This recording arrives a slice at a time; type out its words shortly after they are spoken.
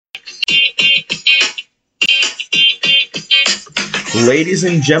Ladies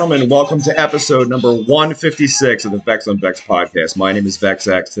and gentlemen, welcome to episode number 156 of the Vex on Vex podcast. My name is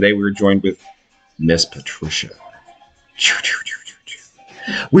VexX. Today we are joined with Miss Patricia.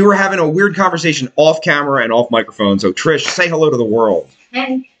 We were having a weird conversation off camera and off microphone, so Trish, say hello to the world.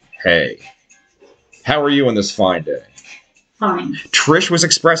 Hey. Hey. How are you on this fine day? Fine. Trish was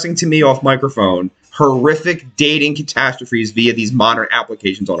expressing to me off microphone horrific dating catastrophes via these modern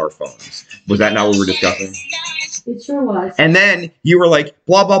applications on our phones. Was that not what we were discussing? It sure was. And then you were like,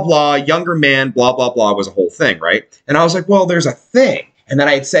 blah, blah, blah, younger man, blah, blah, blah was a whole thing, right? And I was like, well, there's a thing. And then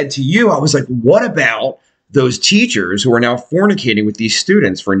I had said to you, I was like, what about those teachers who are now fornicating with these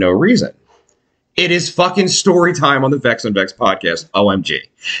students for no reason? It is fucking story time on the Vex on Vex podcast, OMG.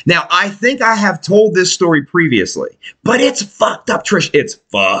 Now, I think I have told this story previously, but it's fucked up, Trish. It's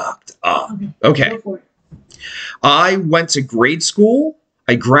fucked up. Okay. Go for it. I went to grade school.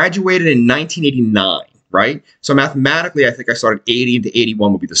 I graduated in 1989, right? So mathematically, I think I started 80 into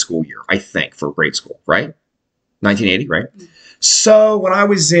 81 would be the school year, I think, for grade school, right? 1980, right? Mm-hmm. So when I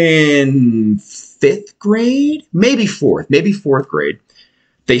was in fifth grade, maybe fourth grade,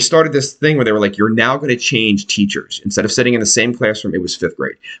 they started this thing where they were like, you're now going to change teachers. Instead of sitting in the same classroom, it was fifth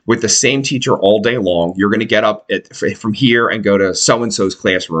grade. With the same teacher all day long, you're going to get up from here and go to so-and-so's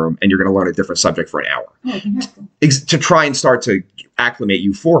classroom, and you're going to learn a different subject for an hour. To try and start to acclimate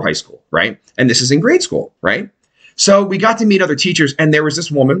you for high school, right? And this is in grade school, right? So we got to meet other teachers, and there was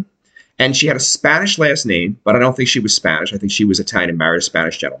this woman, and she had a Spanish last name, but I don't think she was Spanish. I think she was Italian and married a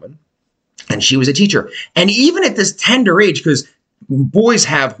Spanish gentleman. And she was a teacher. And even at this tender age, because boys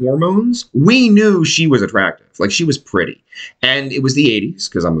have hormones, we knew she was attractive. Like, she was pretty. And it was the 80s,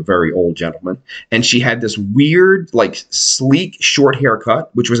 because I'm a very old gentleman. And she had this weird, like, sleek, short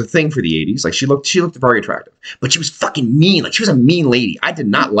haircut, which was a thing for the 80s. Like, she looked very attractive. But she was fucking mean. Like, she was a mean lady. I did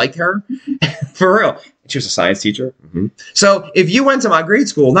not like her. For real. She was a science teacher. Mm-hmm. So if you went to my grade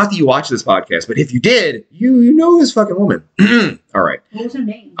school, not that you watch this podcast, but if you did, you know this fucking woman. All right. What was her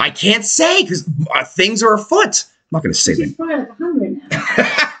name? I can't say, because things are afoot. I'm not going to say that. She's probably like 100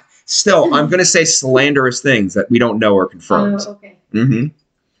 now. Still, I'm going to say slanderous things that we don't know are confirmed. Oh, okay.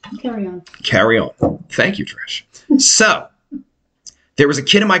 Mm-hmm. Carry on. Thank you, Trish. So, there was a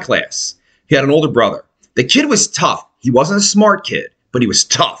kid in my class. He had an older brother. The kid was tough. He wasn't a smart kid, but he was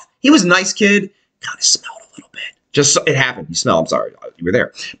tough. He was a nice kid. Kind of smelled a little bit. Just it happened. You smell. I'm sorry. You were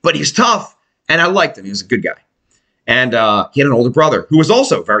there. But he was tough, and I liked him. He was a good guy. And he had an older brother who was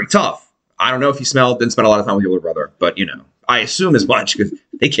also very tough. I don't know if he didn't spend a lot of time with the older brother, but, you know, I assume as much because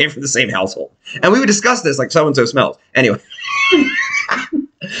they came from the same household. And we would discuss this like so-and-so smells. Anyway,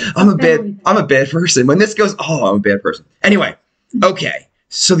 I'm a bad person. When this goes, I'm a bad person. Anyway, okay.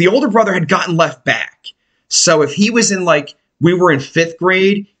 So the older brother had gotten left back. So if he was we were in fifth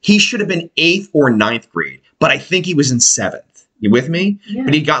grade, he should have been eighth or ninth grade. But I think he was in seventh. You with me? Yeah.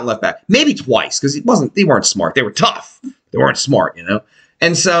 But he'd gotten left back. Maybe twice because they weren't smart. They were tough. They weren't smart, you know?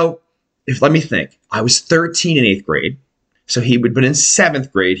 And so let me think. I was 13 in eighth grade. So he would have been in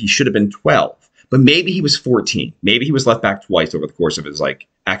seventh grade. He should have been 12. But maybe he was 14. Maybe he was left back twice over the course of his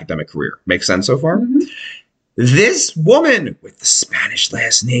academic career. Make sense so far? Mm-hmm. This woman with the Spanish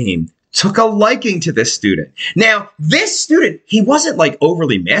last name took a liking to this student. Now, this student, he wasn't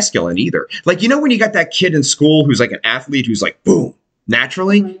overly masculine either. Like, you know when you got that kid in school who's like an athlete who's like, boom,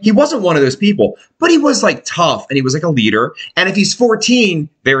 naturally? Mm-hmm. He wasn't one of those people, but he was tough and he was a leader. And if he's 14,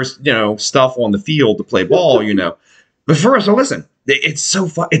 there's, stuff on the field to play ball, But first, so listen, it's so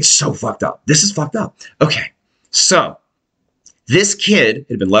fucked up. This is fucked up. Okay. So this kid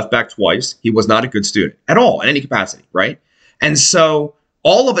had been left back twice. He was not a good student at all in any capacity. Right. And so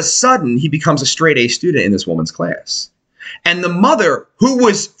all of a sudden he becomes a straight A student in this woman's class. And the mother, who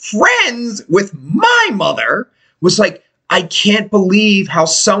was friends with my mother, was like, I can't believe how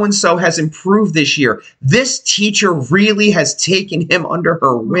so-and-so has improved this year. This teacher really has taken him under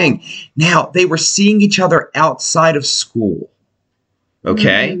her wing. Now, they were seeing each other outside of school.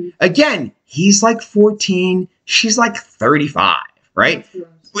 Okay? Mm-hmm. Again, he's 14. She's 35, right?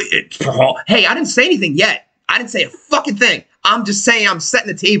 Hey, I didn't say anything yet. I didn't say a fucking thing. I'm just saying I'm setting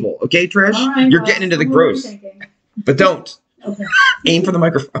the table. Okay, Trish? Right, You're getting into the gross. But don't. Okay. Aim for the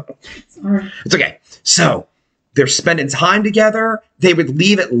microphone. Right. It's okay. So they're spending time together. They would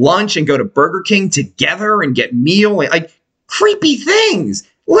leave at lunch and go to Burger King together and get meal. Creepy things.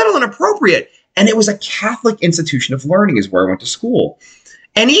 A little inappropriate. And it was a Catholic institution of learning is where I went to school.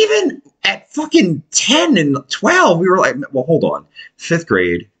 And even at fucking 10 and 12, we were like, well, hold on. Fifth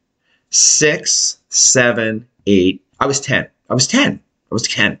grade, 6, 7, 8. I was 10.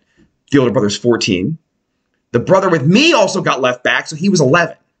 The older brother's 14. The brother with me also got left back, so he was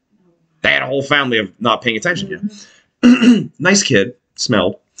 11. They had a whole family of not paying attention. Mm-hmm. Nice kid,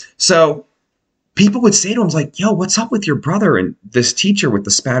 smelled. So people would say to him, like, yo, what's up with your brother and this teacher with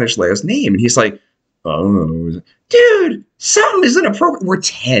the Spanish last name? And he's like, I don't know. Dude, something isn't appropriate. We're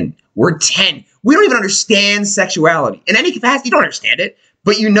 10. We're 10. We don't even understand sexuality. In any capacity, you don't understand it.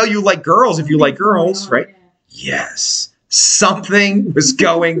 But you know you like girls if you like girls, right? Yes. Something was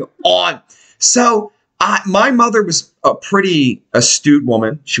going on. So my mother was a pretty astute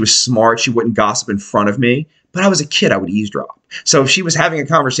woman. She was smart. She wouldn't gossip in front of me. But I was a kid. I would eavesdrop. So if she was having a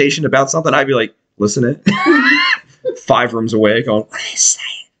conversation about something, I'd be like, listen to it. 5 rooms away going, what are they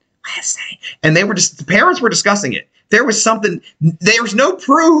saying? What are they saying? And they were just, the parents were discussing it. There was something, there was no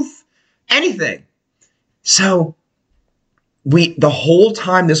proof, anything. So the whole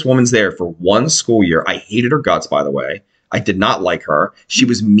time this woman's there for 1 school year, I hated her guts, by the way. I did not like her. She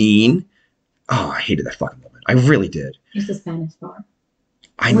was mean. Oh, I hated that fucking woman. I really did. It's the Spanish part.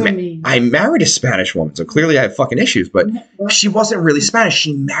 I married a Spanish woman, so clearly I have fucking issues, but she wasn't really Spanish.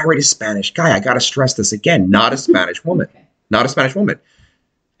 She married a Spanish guy. I got to stress this again. Not a Spanish woman. Okay. Not a Spanish woman.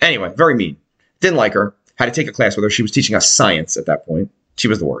 Anyway, very mean. Didn't like her. Had to take a class with her. She was teaching us science at that point. She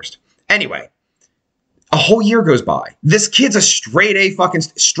was the worst. Anyway, a whole year goes by. This kid's a straight A's.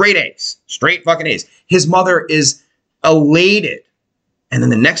 Straight fucking A's. His mother is elated. And then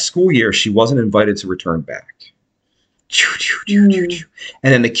the next school year, she wasn't invited to return back. And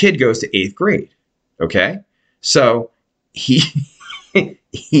then the kid goes to 8th grade. Okay. So he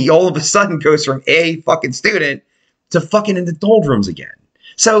all of a sudden goes from a fucking student to fucking in the doldrums again.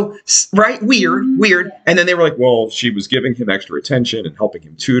 So, right. Weird. And then they were like, well, she was giving him extra attention and helping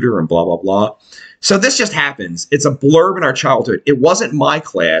him tutor and blah, blah, blah. So this just happens. It's a blurb in our childhood. It wasn't my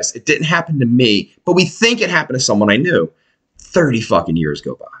class. It didn't happen to me, but we think it happened to someone I knew. 30 fucking years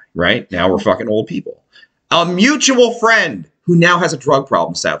go by, right? Now we're fucking old people. A mutual friend who now has a drug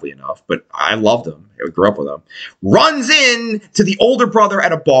problem, sadly enough, but I loved him. I grew up with him. Runs in to the older brother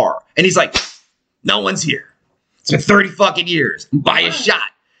at a bar. And he's like, no one's here. It's been 30 fucking years. Buy a shot.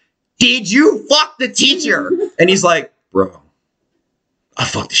 Did you fuck the teacher? And he's like, bro, I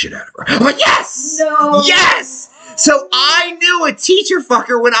fucked the shit out of her. I'm like, yes! No. Yes! So I knew a teacher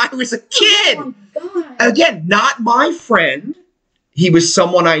fucker when I was a kid. Oh my God. Again, not my friend. He was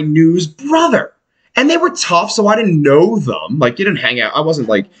someone I knew's brother. And they were tough, so I didn't know them. Like, you didn't hang out. I wasn't,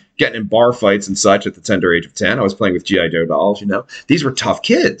 like, getting in bar fights and such at the tender age of 10. I was playing with G.I. Joe dolls, you know. These were tough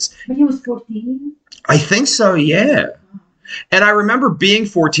kids. But he was 14? I think so, yeah. And I remember being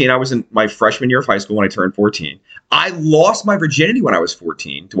 14. I was in my freshman year of high school when I turned 14. I lost my virginity when I was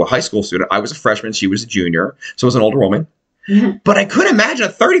 14 to a high school student. I was a freshman. She was a junior. So I was an older woman. But I couldn't imagine a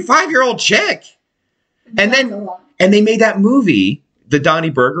 35-year-old chick. And they made that movie, the Donnie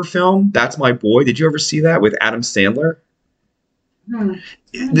Berger film, That's My Boy. Did you ever see that with Adam Sandler?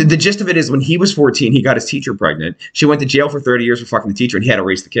 The gist of it is when he was 14, he got his teacher pregnant. She went to jail for 30 years for fucking the teacher, and he had to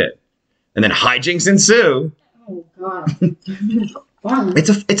raise the kid. And then hijinks ensue. Oh, God. Fun.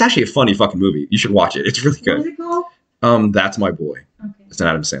 It's actually a funny fucking movie. You should watch it. It's really good. What is it called? That's My Boy. Okay. It's an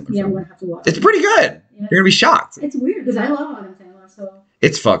Adam Sandler Yeah, I'm film. going to have to watch it. It's pretty good. Yeah. You're going to be shocked. It's weird because I love Adam Sandler, so.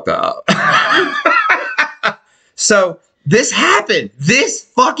 It's fucked up. So this happened. This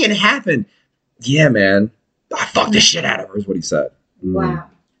fucking happened. Yeah, man. I fucked the shit out of her is what he said. Wow.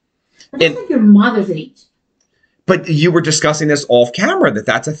 But that's like your mother's age. But you were discussing this off camera,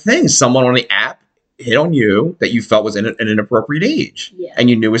 that's a thing. Someone on the app hit on you that you felt was in an inappropriate age. Yeah. And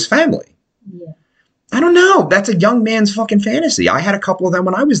you knew his family. Yeah. I don't know. That's a young man's fucking fantasy. I had a couple of them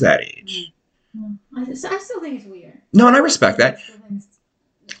when I was that age. I still think it's weird. No, and I respect that.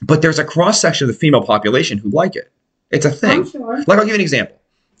 But there's a cross-section of the female population who like it. It's a thing. I'm sure. Like, I'll give you an example.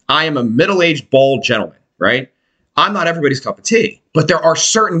 I am a middle-aged, bald gentleman, right? I'm not everybody's cup of tea. But there are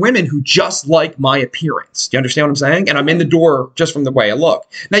certain women who just like my appearance. Do you understand what I'm saying? And I'm in the door just from the way I look.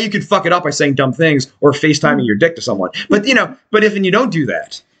 Now, you could fuck it up by saying dumb things or FaceTiming your dick to someone. But, you know, if you don't do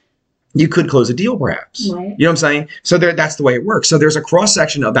that, you could close a deal, perhaps. Right. You know what I'm saying? So that's the way it works. So there's a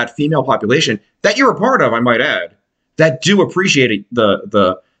cross-section of that female population that you're a part of, I might add, that do appreciate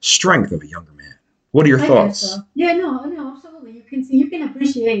the strength of a younger man. What are your thoughts? So. Yeah, no, absolutely. You can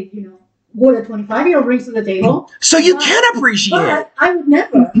appreciate, what a 25-year-old brings to the table. So you can appreciate it. But I would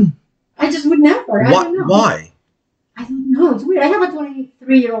never. I just would never. I don't know. Why? I don't know. It's weird. I have a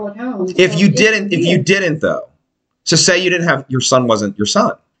 23-year-old at home. If you didn't though, so say you didn't have, your son wasn't your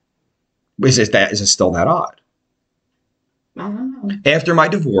son. Is it still that odd? I don't know. After my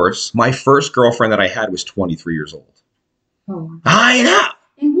divorce, my first girlfriend that I had was 23 years old. Oh. I know.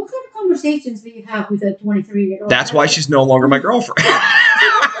 And what kind of conversations do you have with a 23-year-old? That's why she's no longer my girlfriend.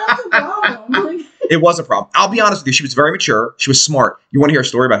 That's a problem. It was a problem. I'll be honest with you. She was very mature. She was smart. You want to hear a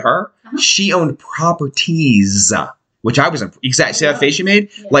story about her? Uh-huh. She owned properties. which I was exactly see that Yeah. face she made.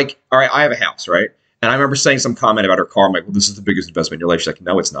 Yeah. Like, all right, I have a house, right? And I remember saying some comment about her car. I'm like, well, this is the biggest investment in your life. She's like,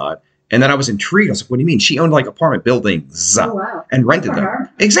 no, it's not. And then I was intrigued. I was like, what do you mean? She owned like apartment buildings Oh, wow. and rented Good for them. her.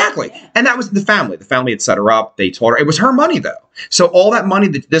 Exactly. Yeah. And that was the family. The family had set her up. They told her it was her money though. So all that money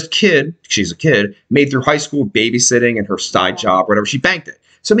that this kid, she's a kid, made through high school babysitting and her side job, whatever, she banked it.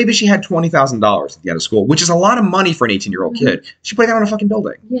 So maybe she had $20,000 at the end of school, which is a lot of money for an 18-year-old kid. She put it down on a fucking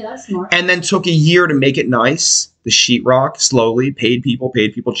building. Yeah, that's smart. And then took a year to make it nice. The sheetrock slowly paid people,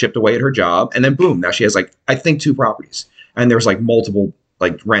 chipped away at her job. And then boom, now she has like, I think 2 properties. And there's like multiple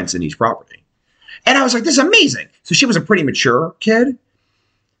like rents in each property. And I was like, this is amazing. So she was a pretty mature kid.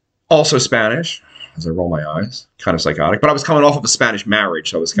 Also Spanish, as I roll my eyes, kind of psychotic. But I was coming off of a Spanish marriage.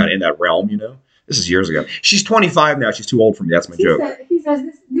 So I was kind of in that realm, you know. This is years ago. She's 25 now. She's too old for me. That's my joke. He says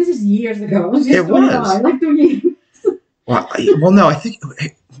this is years ago. She's It was. 25, like 2 years. Well, no, I think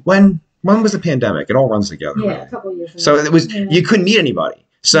when was the pandemic? It all runs together. Yeah, Right? a couple of years ago. So it was Yeah. you couldn't meet anybody.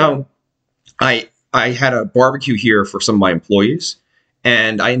 So I had a barbecue here for some of my employees,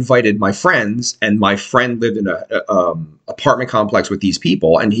 and I invited my friends. And my friend lived in a apartment complex with these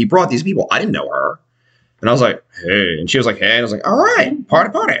people, and he brought these people. I didn't know her, and I was like, "Hey," and she was like, "Hey," and I was like, "All right, party."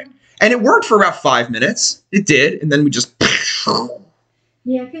 And it worked for about 5 minutes. It did, and then we just.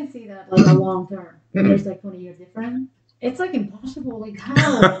 Yeah, I can see that like a long term. Mhm. There's like 20 years different. It's like impossible. Like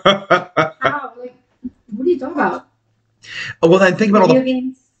how? How? Like what are you talking about? Well, then think about all Video the.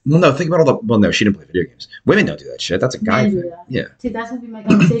 games? Well, no, think about all the. Well, no, she didn't play video games. Women don't do that shit. That's a guy Men do thing. that. Yeah. See, that's gonna be my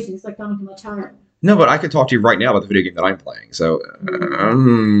conversation. It's like talking to my child. No, but I could talk to you right now about the video game that I'm playing. So,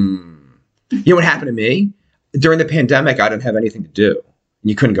 you know what happened to me? During the pandemic, I didn't have anything to do.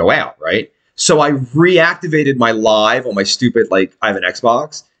 You couldn't go out, right? So I reactivated my live on my stupid, like, I have an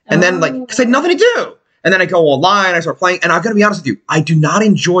Xbox. And then, like, because I had nothing to do. And then I go online, I start playing. And I'm going to be honest with you, I do not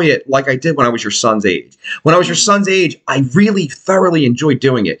enjoy it like I did when I was your son's age. When I was your son's age, I really thoroughly enjoyed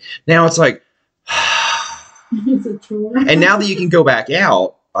doing it. Now it's like, It's a chore. and now that you can go back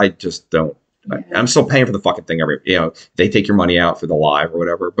out, I just don't. Yeah. I'm still paying for the fucking thing they take your money out for the live or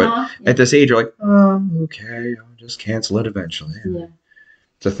whatever. But Yeah. at this age, you're like, oh, okay, I'll just cancel it eventually. Yeah.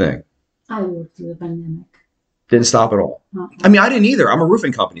 It's a thing. I worked through the pandemic. Didn't stop at all. I mean, I didn't either. I'm a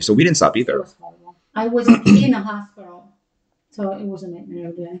roofing company, so we didn't stop It either. was horrible. I was in a hospital, so it was a nightmare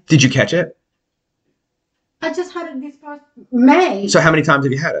again. Did you catch it? I just had it this past May. So how many times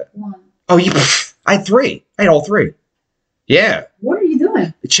have you had it? One. Oh, I had 3. I had all 3. Yeah. What are you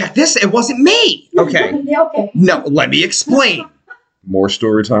doing? Check this. It wasn't me. Okay. Yeah, okay. No, let me explain. More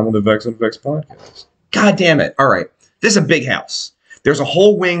story time on the Vex and Vex podcast. God damn it. All right. This is a big house. There's a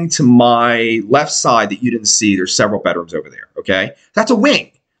whole wing to my left side that you didn't see. There's several bedrooms over there. Okay. That's a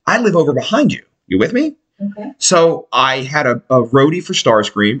wing. I live over behind you. You with me? Okay. So I had a roadie for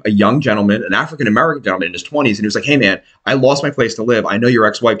Starscream, a young gentleman, an African-American gentleman in his 20s. And he was like, hey, man, I lost my place to live. I know your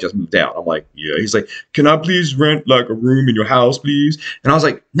ex-wife just moved out. I'm like, yeah. He's like, can I please rent like a room in your house, please? And I was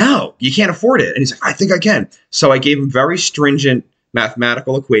like, no, you can't afford it. And he's like, I think I can. So I gave him very stringent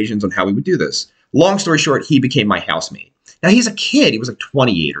mathematical equations on how we would do this. Long story short, he became my housemate. Now, he's a kid. He was like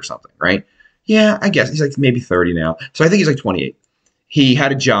 28 or something, right? Yeah, I guess. He's like maybe 30 now. So I think he's like 28. He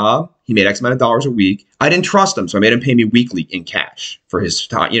had a job. He made X amount of dollars a week. I didn't trust him, so I made him pay me weekly in cash for his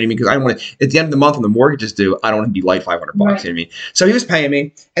time. You know what I mean? Because I don't want to, at the end of the month when the mortgage is due, I don't want to be like $500. Right. You know what I mean? So he was paying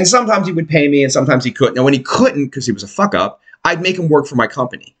me, and sometimes he would pay me, and sometimes he couldn't. And when he couldn't, because he was a fuck up, I'd make him work for my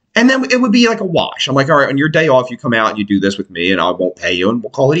company. And then it would be like a wash. I'm like, all right, on your day off, you come out and you do this with me, and I won't pay you, and we'll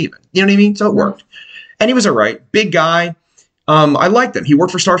call it even. You know what I mean? So it worked. And he was all right. Big guy. I liked him. He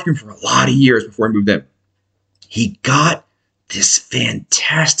worked for Starscream for a lot of years before he moved in. He got this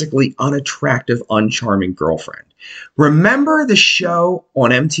fantastically unattractive, uncharming girlfriend. Remember the show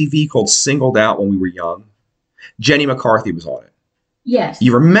on MTV called Singled Out when we were young? Jenny McCarthy was on it. Yes.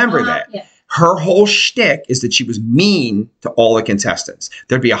 You remember that? Yeah. Her whole shtick is that she was mean to all the contestants.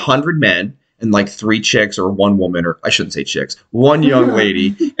 There'd be 100 men and like 3 chicks or 1 woman, or I shouldn't say chicks, 1 young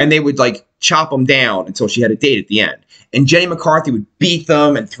lady, and they would like chop them down until she had a date at the end. And Jenny McCarthy would beat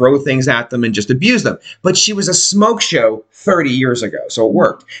them and throw things at them and just abuse them. But she was a smoke show 30 years ago, so it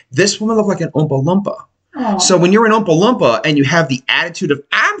worked. This woman looked like an Oompa Loompa. Oh. So when you're an Oompa Loompa and you have the attitude of,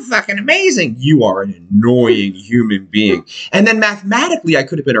 I'm fucking amazing, you are an annoying human being. And then mathematically, I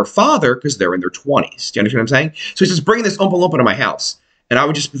could have been her father because they're in their 20s. Do you understand what I'm saying? So he's just bringing this Oompa Loompa to my house. And I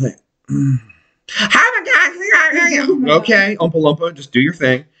would just be like, okay, Oompa Loompa, just do your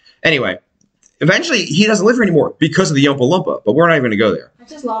thing. Anyway, eventually he doesn't live here anymore because of the Oompa Loompa, but we're not even going to go there. I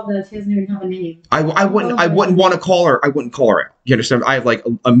just love that she doesn't even have a name. I wouldn't want to call her. I wouldn't call her out. You understand? I have like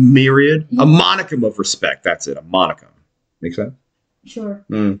a myriad, a monicum of respect. That's it. A monicum. Make sense? Sure.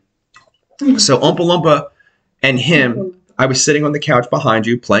 So Oompa Loompa And him, I was sitting on the couch behind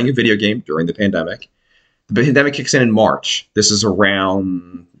you playing a video game during the pandemic. The pandemic kicks in March. This is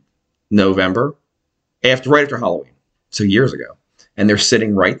around November, right after Halloween, so years ago. And they're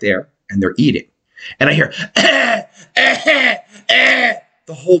sitting right there and they're eating. And I hear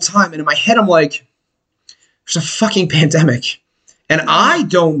the whole time. And in my head, I'm like, there's a fucking pandemic. And I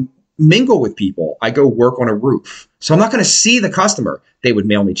don't mingle with people. I go work on a roof. So I'm not going to see the customer. They would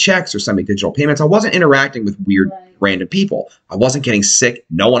mail me checks or send me digital payments. I wasn't interacting with weird, random people. I wasn't getting sick.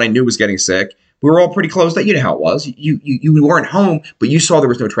 No one I knew was getting sick. We were all pretty close. You know how it was. You weren't home, but you saw there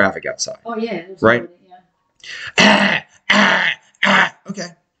was no traffic outside. Oh, yeah. Right? Okay.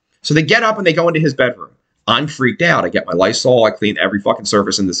 So they get up and they go into his bedroom. I'm freaked out. I get my Lysol. I clean every fucking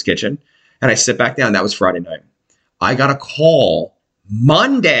surface in this kitchen. And I sit back down. That was Friday night. I got a call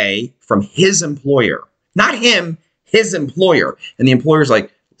Monday from his employer. Not him, his employer. And the employer's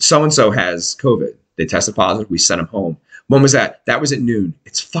like, so-and-so has COVID. They tested positive. We sent him home. When was that? That was at noon.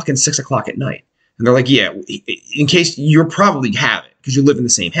 It's fucking 6 o'clock at night. And they're like, yeah, in case you probably have it because you live in the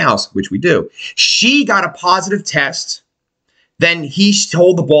same house, which we do. She got a positive test. Then he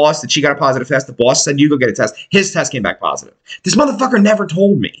told the boss that she got a positive test. The boss said, you go get a test. His test came back positive. This motherfucker never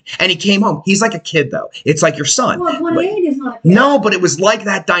told me. And he came home. He's like a kid, though. It's like your son. Well, 28 is not a kid. No, but it was like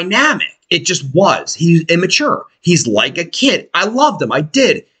that dynamic. It just was. He's immature. He's like a kid. I loved him. I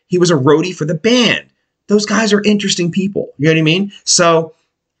did. He was a roadie for the band. Those guys are interesting people. You know what I mean? So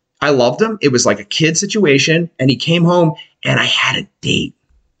I loved him. It was like a kid situation. And he came home and I had a date.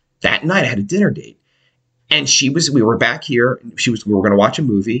 That night I had a dinner date. And we were back here. We were going to watch a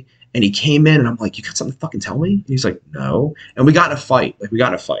movie. And he came in and I'm like, you got something to fucking tell me? And he's like, no. And we got in a fight. And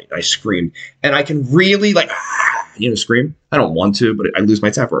I screamed. And I can really scream. I don't want to, but I lose my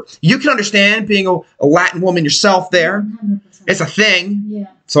temper. You can understand being a Latin woman yourself there. 100%. It's a thing. Yeah.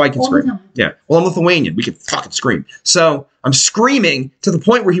 So I can All the scream. time. Yeah. Well, I'm Lithuanian. We can fucking scream. So I'm screaming to the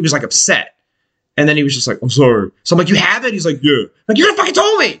point where he was like upset. And then he was just like, I'm sorry. So I'm like, you have it? He's like, yeah. I'm like, you fucking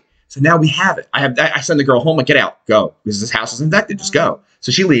told me. So now we have it. I send the girl home, like, get out, go. Because this house is infected, just go.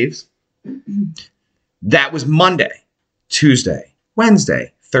 So she leaves. That was Monday, Tuesday,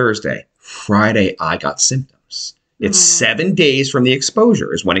 Wednesday, Thursday, Friday, I got symptoms. It's 7 days from the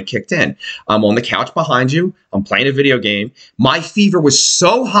exposure is when it kicked in. I'm on the couch behind you. I'm playing a video game. My fever was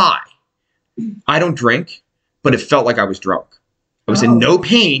so high. I don't drink, but it felt like I was drunk. I was in no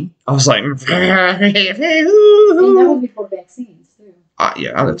pain. I was like, And that was before vaccines, too. yeah,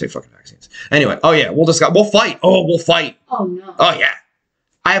 I'm gonna take fucking vaccines. Anyway, we'll fight. Oh, we'll fight. Oh, no. Oh, yeah.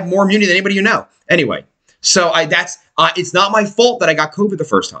 I have more immunity than anybody you know. Anyway, so it's not my fault that I got COVID the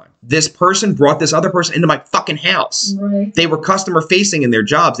first time. This person brought this other person into my fucking house. Right. They were customer facing in their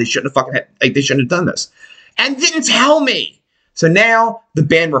jobs. They shouldn't have they shouldn't have done this. And didn't tell me. So now the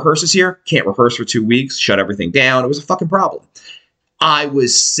band rehearses here. Can't rehearse for 2 weeks. Shut everything down. It was a fucking problem. I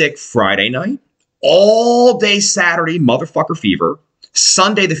was sick Friday night. All day Saturday, motherfucker fever.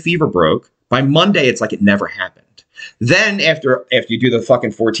 Sunday, the fever broke. By Monday, it's like it never happened. Then after you do the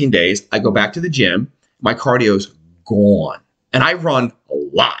fucking 14 days, I go back to the gym. My cardio's gone. And I run a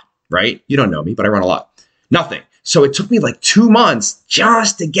lot, right? You don't know me, but I run a lot. Nothing. So it took me like 2 months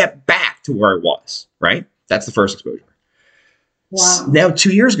just to get back to where I was, right? That's the first exposure. Wow. Now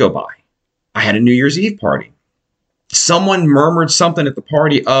 2 years go by. I had a New Year's Eve party. Someone murmured something at the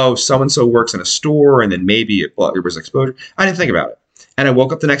party. Oh, so-and-so works in a store, and then maybe it was exposure. I didn't think about it. And I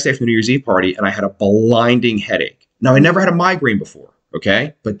woke up the next day from the New Year's Eve party, and I had a blinding headache. Now, I never had a migraine before,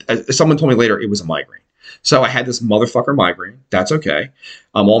 okay? But someone told me later it was a migraine. So I had this motherfucker migraine. That's okay.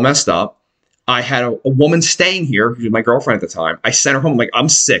 I'm all messed up. I had a woman staying here, who was my girlfriend at the time. I sent her home. I'm like, I'm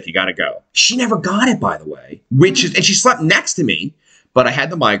sick. You got to go. She never got it, by the way, and she slept next to me, but I had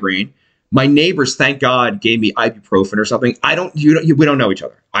the migraine. My neighbors, thank God, gave me ibuprofen or something. We don't know each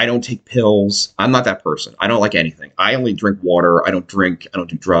other. I don't take pills. I'm not that person. I don't like anything. I only drink water. I don't drink. I don't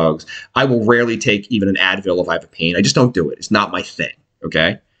do drugs. I will rarely take even an Advil if I have a pain. I just don't do it. It's not my thing.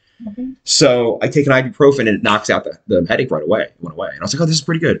 Okay. So I take an ibuprofen and it knocks out the headache right away. It went away. And I was like, oh, this is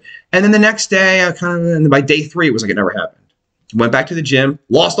pretty good. And then the next day, and by day 3, it was like it never happened. Went back to the gym,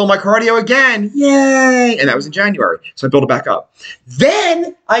 lost all my cardio again. Yay. And that was in January. So I built it back up.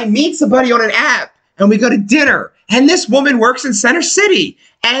 Then I meet somebody on an app and we go to dinner. And this woman works in Center City.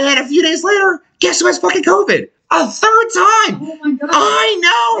 And then a few days later, guess who has fucking COVID? A third time. Oh my God. I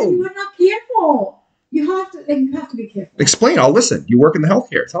know. You are not careful. You have to be careful. Explain. I'll listen. You work in the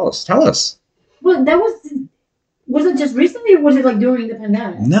healthcare. Tell us. Well, was it just recently or was it like during the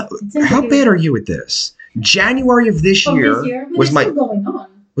pandemic? No. How bad are you at this? January of this year was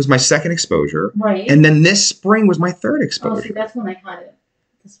my second exposure. Right. And then this spring was my third exposure. Oh, see, that's when I had it.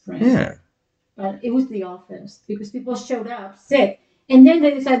 The spring. Yeah. but it was the office because people showed up sick, and then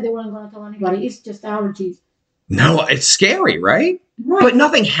they decided they weren't going to tell anybody. It's just allergies. No, it's scary, right? Right. But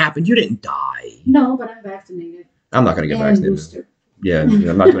nothing happened. You didn't die. No, but I'm vaccinated. I'm not going to get And vaccinated. booster. Yeah,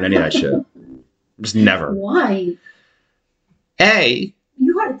 I'm not doing any of that shit. Just never. Why?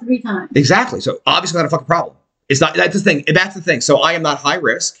 You had it 3 times. Exactly. So obviously not a fucking problem. It's not. That's the thing. That's the thing. So I am not high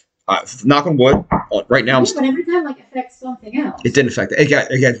risk. Knock on wood. Right now, Yeah, but every time like affects something else. it didn't affect it.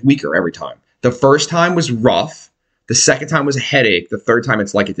 It got weaker every time. The first time was rough. The second time was a headache. The third time,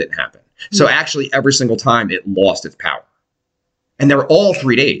 it's like it didn't happen. So actually, every single time, it lost its power. And they were all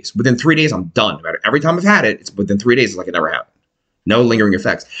 3 days. Within 3 days, I'm done. No matter every time I've had it, it's within 3 days. It's like it never happened. No lingering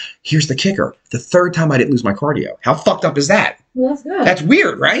effects. Here's the kicker. The third time I didn't lose my cardio. How fucked up is that? Well, that's good. That's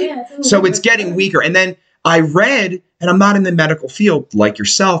weird, right? Yeah, So weird. it's getting weaker. And then I read, and I'm not in the medical field like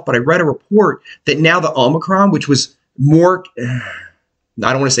yourself, but I read a report that now the Omicron, which was more, I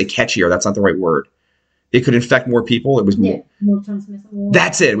don't want to say catchier. That's not the right word. It could infect more people. It was more. Yeah, more transmissible.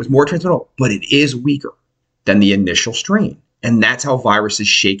 That's it. It was more transmissible, but it is weaker than the initial strain. And that's how viruses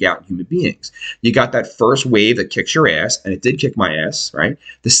shake out in human beings. You got that first wave that kicks your ass, and it did kick my ass, right?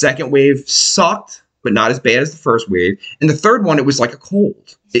 The second wave sucked, but not as bad as the first wave. And the third one, it was like a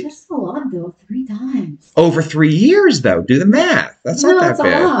cold. It's just a lot, though. 3 times. Over 3 years, though. Do the math. That's not that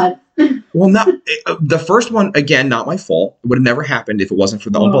bad. A lot. Well, the first one, again, not my fault. It would have never happened if it wasn't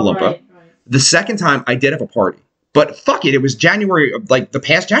for the Oompa Loompa. Right. The second time, I did have a party. But fuck it. It was January, like the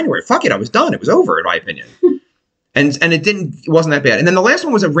past January. Fuck it. I was done. It was over, in my opinion. And it wasn't that bad. And then the last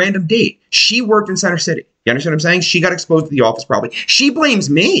one was a random date. She worked in Center City. You understand what I'm saying? She got exposed to the office probably. She blames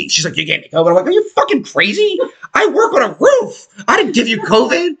me. She's like, you gave me COVID. I'm like, are you fucking crazy? I work on a roof. I didn't give you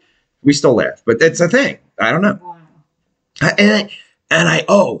COVID. We still laugh, but it's a thing. I don't know. Wow.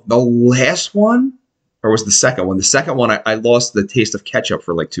 The last one, or was the second one? The second one, I lost the taste of ketchup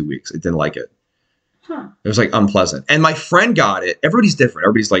for like 2 weeks. I didn't like it. Huh. It was like unpleasant. And my friend got it. Everybody's different.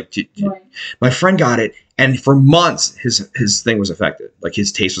 Everybody's like, Right. my friend got it. And for months, his thing was affected. Like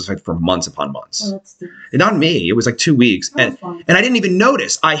his taste was affected for months upon months. Oh, that's the, And not me. It was like 2 weeks. that's fine. And I didn't even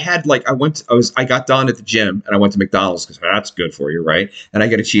notice. I had like, I got done at the gym and I went to McDonald's because that's good for you, right? And I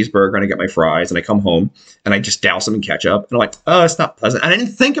get a cheeseburger and I get my fries and I come home and I just douse them in ketchup. And I'm like, oh, it's not pleasant. And I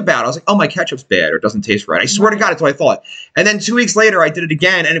didn't think about it. I was like, oh, my ketchup's bad or it doesn't taste right. I swear to God, that's what I thought. And then 2 weeks later, I did it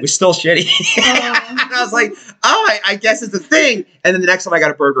again and it was still shitty. And I was like, oh, I guess it's a thing. And then the next time I got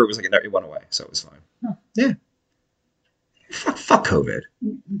a burger, it was like, it went away. So it was fine. Huh. Yeah. Fuck COVID.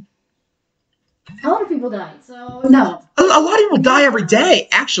 A lot of people died, so no. A lot of people die every day.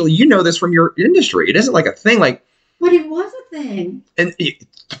 Actually, you know this from your industry. It isn't like a thing like, But it was a thing. and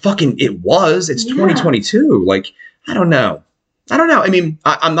it was. It's Yeah. 2022. Like, I don't know. I mean,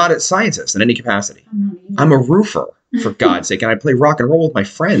 I'm not a scientist in any capacity. I'm a roofer, for God's sake. And I play rock and roll with my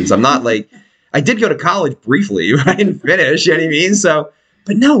friends. I'm not like, I did go to college briefly. I didn't finish. You know what I mean? So,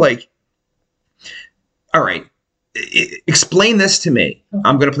 but no, like, all right. Explain this to me.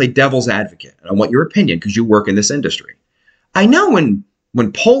 I'm going to play devil's advocate. And I want your opinion because you work in this industry. I know when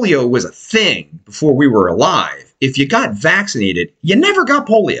polio was a thing before we were alive, if you got vaccinated, you never got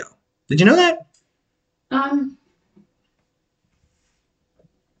polio. Did you know that?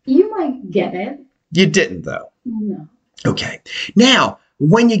 You might get it. You didn't, though. No. Okay. Now,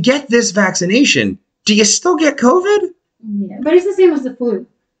 when you get this vaccination, do you still get COVID? Yeah, but it's the same as the flu.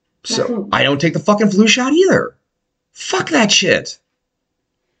 So I don't take the fucking flu shot either. Fuck that shit.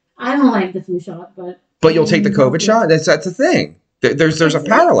 I don't like the flu shot, but But you'll take the COVID shot? That's the thing. There's a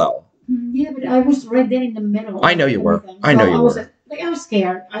parallel. Yeah, but I was right there in the middle. I know you were. Everything. I know you I was, were. I was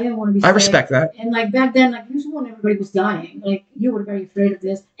scared. I didn't want to be I scared. respect that. And like back then, like usually when everybody was dying, like you were very afraid of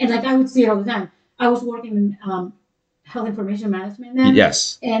this. And like I would see it all the time. I was working in health information management then.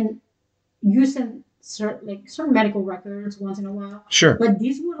 Yes. And using certain medical records once in a while. Sure. But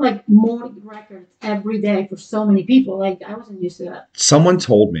these were like more records every day for so many people. Like I wasn't used to that. Someone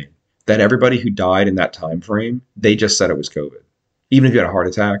told me that everybody who died in that time frame, they just said it was COVID. Even if you had a heart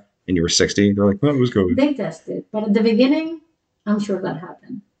attack and you were 60, they're like, well, it was COVID. They tested, but at the beginning, I'm sure that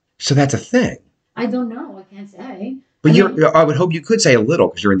happened. So that's a thing. I don't know. I can't say. But I mean, I would hope you could say a little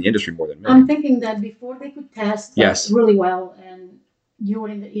because you're in the industry more than me. I'm thinking that before they could test Yes. really well, and you were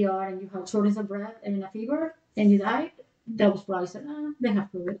in the ER and you had shortness of breath and a fever, and you died, that was probably said, they have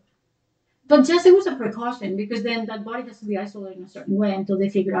COVID. But just it was a precaution because then that body has to be isolated in a certain way until they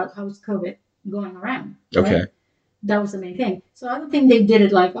figure out how is COVID going around. Right? Okay. That was the main thing. So I don't think they did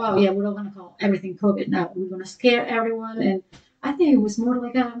it like, oh yeah, we're all gonna call everything COVID now. We're gonna scare everyone, and I think it was more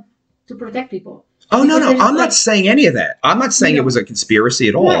like to protect people. Oh, no. Because I'm like- not saying any of that. I'm not saying No. it was a conspiracy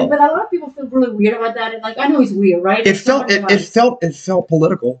at all. Right, but a lot of people feel really weird about that, and like I know it's weird, right? It felt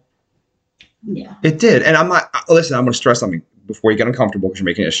political. Yeah. It did. And I'm not, listen, I'm going to stress something before you get uncomfortable because you're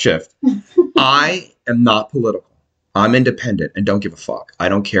making a shift. I am not political. I'm independent and don't give a fuck. I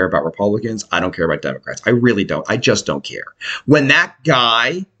don't care about Republicans. I don't care about Democrats. I really don't. I just don't care. When that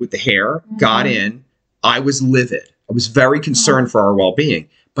guy with the hair got in, I was livid. I was very concerned for our well-being.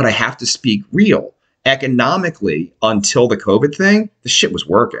 But I have to speak real. Economically, until the COVID thing, the shit was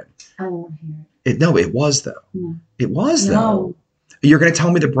working. I won't hear it. No, it was, though. No. It was, though. No. You're going to tell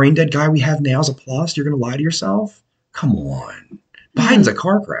me the brain dead guy we have now is a plus? You're going to lie to yourself? Come on. Biden's a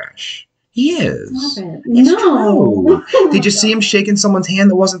car crash. He is. Stop it. It's No. true. Did you see him shaking someone's hand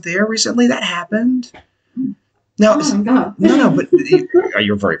that wasn't there recently? That happened. No, Oh my God. no, but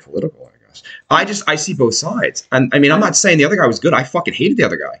you're very political, I guess. I see both sides. And I mean, I'm not saying the other guy was good. I fucking hated the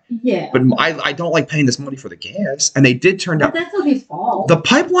other guy. Yeah. But I don't like paying this money for the gas. And they did turn But out. that's not his fault. The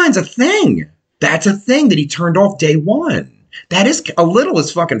pipeline's a thing. That's a thing that he turned off day one. That is a little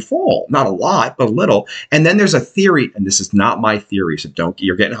his fucking fault. Not a lot, but a little. And then there's a theory, and this is not my theory, so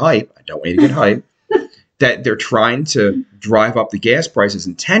you're getting hype. I don't want you to get hype. That they're trying to drive up the gas prices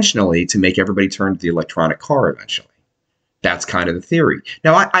intentionally to make everybody turn to the electronic car eventually. That's kind of the theory.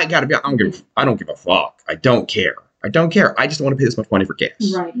 Now, I gotta be, I don't give a fuck. I don't care. I don't care. I just don't want to pay this much money for gas.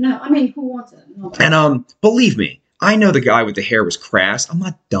 Right. No, I mean, who wants it? Nobody. And believe me, I know the guy with the hair was crass. I'm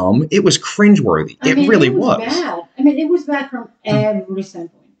not dumb. It was cringeworthy. I mean, really it was bad. I mean, it was bad from every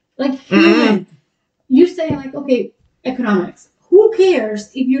standpoint. Like, human, you say, like, okay, economics. Who cares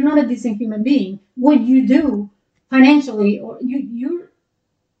if you're not a decent human being? What you do financially, or you're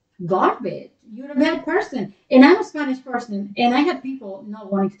garbage. You're a bad person. And I'm a Spanish person, and I have people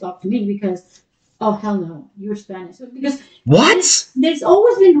not wanting to talk to me because, oh, hell no, you're Spanish. Because What? there's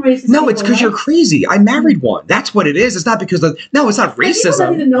always been racist. No, it's because people, you're crazy. I married one. That's what it is. It's not because of. No, it's not right? Like, people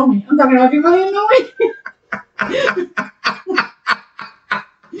don't racism. even know me. I'm talking about people that don't know me.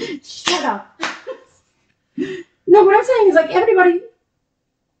 Shut up. No, what I'm saying is, like, everybody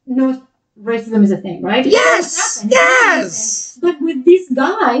knows racism is a thing, right? Yes, It happens. yes. But with this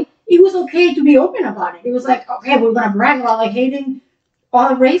guy, it was okay to be open about it. It was like, okay, we're gonna brag about like hating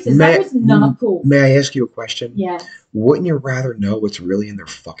all races. May- That was not cool. May I ask you a question? Yeah. Wouldn't you rather know what's really in their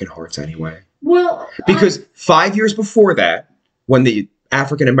fucking hearts anyway? Well, Because 5 years before that, when the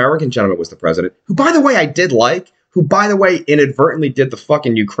African American gentleman was the president, who, by the way, I did like, who, by the way, inadvertently did the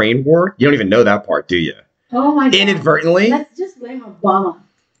fucking Ukraine war. You don't even know that part, do you? oh my God. Inadvertently. Let's just blame Obama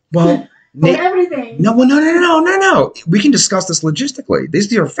Well, for everything. no. We can discuss this logistically.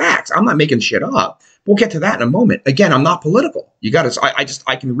 These are facts. I'm not making shit up. We'll get to that in a moment. Again, I'm not political. You got to.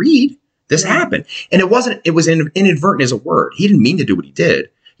 I can read. This Yeah. happened, and it wasn't. It was inadvertent as a word. He didn't mean to do what he did.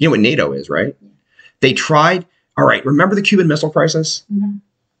 You know what NATO is, right? They tried. All right. Remember the Cuban Missile Crisis? Mhm.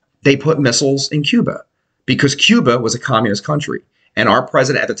 They put missiles in Cuba because Cuba was a communist country, and our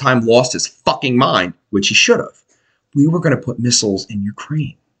president at the time lost his fucking mind, which he should have. We were going to put missiles in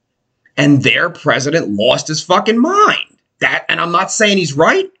Ukraine. And their president lost his fucking mind. And I'm not saying he's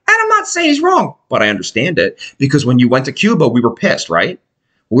right, and I'm not saying he's wrong, but I understand it because when you went to Cuba, we were pissed, right?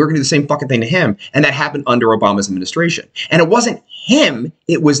 We were going to do the same fucking thing to him, and that happened under Obama's administration. And it wasn't him,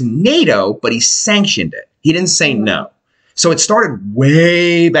 it was NATO, but he sanctioned it. He didn't say no. So it started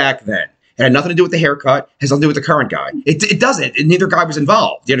way back then. It had nothing to do with the haircut. It has nothing to do with the current guy. It doesn't. Neither guy was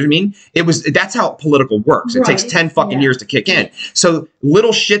involved. You know what I mean? That's how political works. It takes Right. 10 fucking years to kick in. So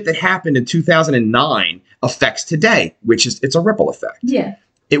little shit that happened in 2009 affects today, it's a ripple effect. Yeah.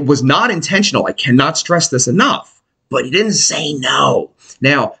 It was not intentional. I cannot stress this enough, but he didn't say no.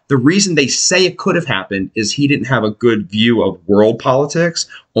 Now, the reason they say it could have happened is he didn't have a good view of world politics,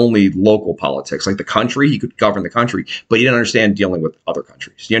 only local politics. Like the country, he could govern the country, but he didn't understand dealing with other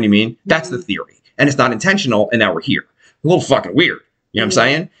countries. You know what I mean? That's the theory. And it's not intentional, and now we're here. A little fucking weird. You know what I'm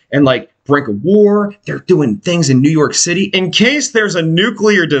saying? And like brink of war, they're doing things in New York City. In case there's a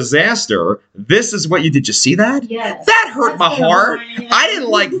nuclear disaster, this is what you did. You see that? Yes. That hurt my That's heart. annoying. I didn't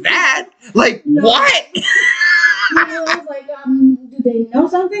like that. Like, No. what? You know, it's like, do they know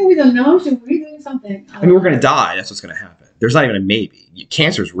something? We don't know. Should we do something? I mean, we're going to die. That's what's going to happen. There's not even a maybe.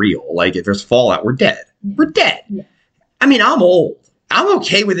 Cancer's real. Like, if there's fallout, we're dead. Yeah. We're dead. Yeah. I mean, I'm old. I'm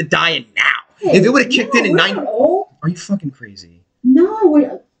okay with it dying now. Hey, If it would have kicked in we're 90... not old. Are you fucking crazy? No,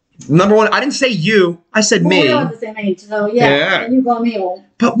 we're Number one, I didn't say you. I said me. we're all the same age. So yeah, Yeah. and you call me old.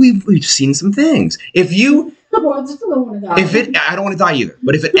 But we've seen some things. If you... Well, I just don't want to die. I don't want to die either.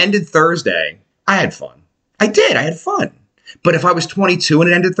 But if it ended Thursday, I had fun. I did. I had fun. But if I was 22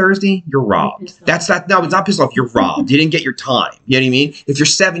 and it ended Thursday, you're robbed. Pissed off. That's not. No, it's not pissed off. You're robbed. You didn't get your time. You know what I mean? If you're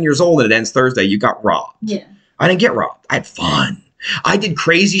 7 years old and it ends Thursday, you got robbed. Yeah. I didn't get robbed. I had fun. I did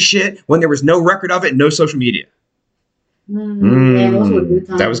crazy shit when there was no record of it and no social media. Yeah, those were good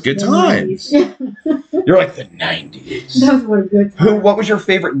times. That was good The times. 90s. Yeah, You're like the 90s. those were good times. What was your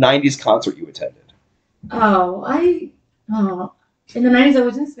favorite 90s concert you attended? Oh, in the 90s, I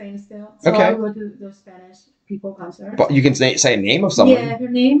was in Spain still. So Okay. I would go to those Spanish people concerts. But you can say a name of someone. Yeah, his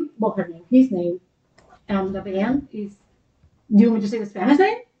name. The band is. Do you want me to say the Spanish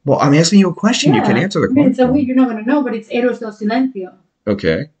name? Well, I'm asking you a question. You can answer the I mean, it's a question. weird, you're not gonna know, but it's Eros del Silencio.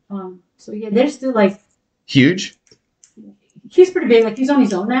 Okay. So yeah, they're still like, Huge? he's pretty big, like he's on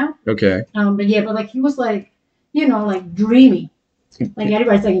his own now. Okay. But yeah, but like he was like, like dreamy. Like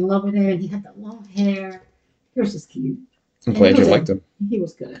everybody's like in love with him, and he had that long hair. He was just cute. I'm And glad he you was, liked him. He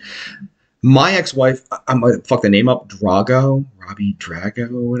was good. My ex-wife, I might fuck the name up, Robbie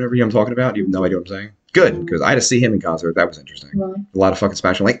Drago, or whatever you know what I'm talking about. You have no idea what I'm saying? Good, because I had to see him in concert. That was interesting. Really? A lot of fucking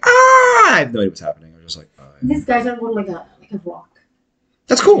Spanish. I'm like, I have no idea what's happening. I was just like, yeah. These guys are more like a rock.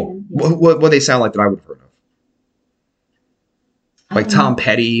 That's cool. Yeah. What they sound like that I would have heard of? Like Tom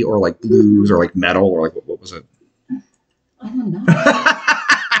Petty, or like blues, or like metal, or like what was it? I don't know.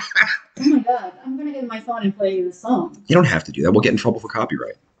 Oh my god, I'm gonna get my phone and play you the song. You don't have to do that. We'll get in trouble for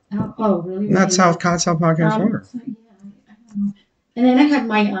copyright. Oh really? That's how podcasts are. So, yeah, I don't know. And then I had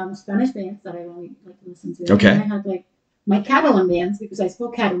my Spanish bands that I only like listen to. Okay. And I had like my Catalan bands because I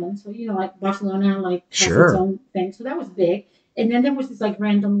spoke Catalan, so like Barcelona like has Sure. its own thing. So that was big. And then there was this like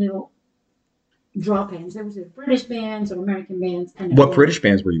random little drop bands. There was British bands or American bands. And What British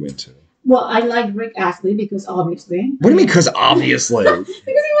bands were you into? Well, I liked Rick Astley because obviously. What do you mean? Because obviously. Because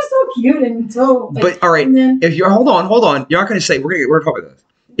he was so cute and so. Like, But all right, and then, if you're hold on, you're not going to say we're gonna talk about this.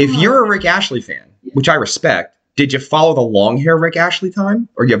 If you're a Rick Astley fan, which I respect, did you follow the long hair Rick Astley time,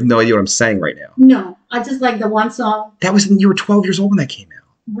 or you have no idea what I'm saying right now? no, I just like the one song. That was you were 12 years old when that came out.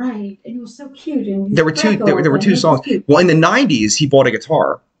 Right, and it was so cute. And There were two. There were two songs. Well, in the 90s, he bought a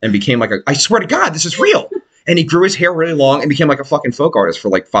guitar and became like I swear to God, this is real. And he grew his hair really long and became like a fucking folk artist for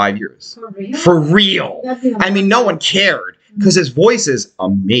like 5 years. For real? For real. That didn't I mean, no one cared because his voice is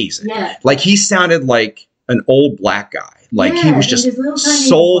amazing. Yeah. Like he sounded like an old black guy. Like he Yeah, was and just his little tiny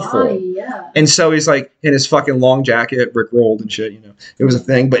soulful. body, yeah. And so he's like in his fucking long jacket, Rick rolled and shit, It was a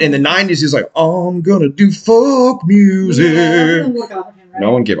thing. But in the 90s, he's like, I'm gonna do folk music. Yeah, that didn't work out for him, right?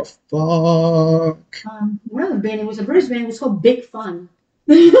 No one gave a fuck. One other band, it was a British band, it was called Big Fun.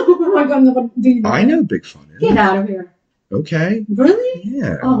 Oh my god, no, do you know? I know Big Fun. Get out of here. Okay. Really?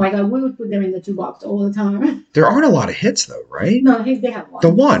 Yeah. Oh my god, we would put them in the toolbox all the time. There aren't a lot of hits though, right? No, they have one. The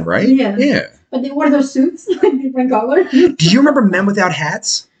one, right? Yeah. Yeah. But they wore those suits, like different colors. Do you remember Men Without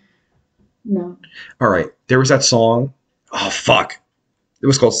Hats? No. All right. There was that song. Oh, fuck. It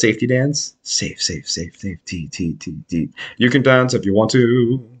was called Safety Dance. Safe, T, T, T, T. You can dance if you want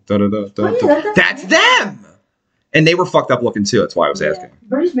to. Da, da, da, da, Oh, da. yeah, That's them! And they were fucked up looking too. That's why I was asking.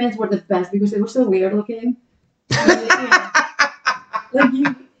 British bands were the best because they were so weird looking.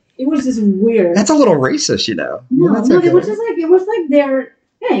 It was just weird. That's a little racist, No, That's no, okay. it was like their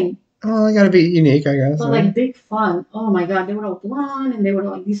thing. Oh, I gotta be unique, I guess. But like Big Fun. Oh my god, they were all blonde and they were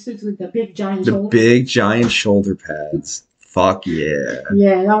like these suits with the big giant The shoulders. big giant shoulder pads. Fuck yeah.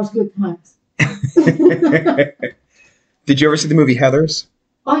 Yeah, that was good times. Did you ever see the movie Heathers?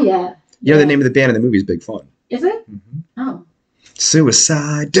 Oh yeah. You know the name of the band in the movie is Big Fun. Is it? Mm-hmm. Oh.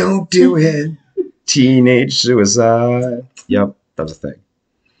 Suicide, don't do it. Teenage suicide. Yep, that was a thing.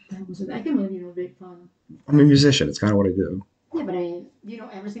 I can believe you know Big Fun. I'm a musician. It's kind of what I do. Yeah, but you know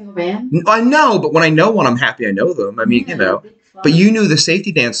every single band. I know, but when I know one, I'm happy I know them. I mean, Yeah, Big Fun. But you knew the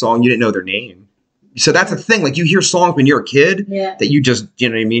Safety Dance song. You didn't know their name. So that's the thing. Like you hear songs when you're a kid Yeah. that you just, you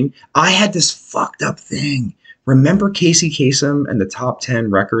know what I mean? I had this fucked up thing. Remember Casey Kasem and the top 10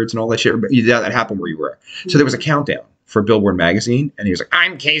 records and all that shit? That happened where you were. So there was a countdown for Billboard magazine, and he was like,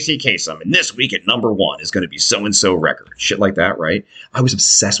 I'm Casey Kasem, and this week at #1 is going to be so-and-so record. Shit like that, right? I was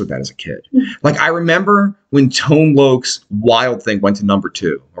obsessed with that as a kid. Like, I remember when Tone Loc's Wild Thing went to #2.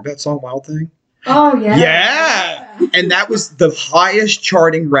 Remember that song, Wild Thing? Oh yeah. Yeah! And that was the highest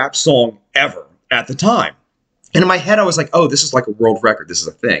charting rap song ever at the time. And in my head, I was like, oh, this is like a world record. This is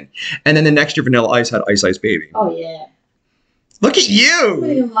a thing. And then the next year, Vanilla Ice had Ice Ice Baby. Oh yeah. Look at I you!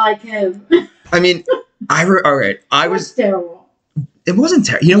 didn't like him. I mean, all right. I It was, terrible. it wasn't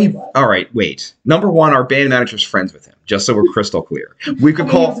terrible. You know, all right, wait. #1, our band manager's friends with him, just so we're crystal clear. We could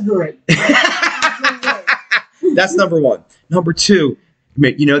It call, was great. that's #1. #2,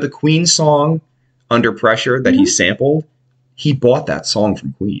 you know the Queen song, Under Pressure, that he sampled? He bought that song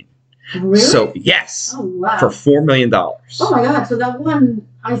from Queen. Really? So, yes, Oh wow. for $4 million. Oh my god, so that one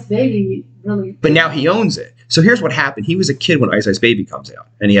Ice Baby really. But now he owns it. So here's what happened. He was a kid when Ice Ice Baby comes out,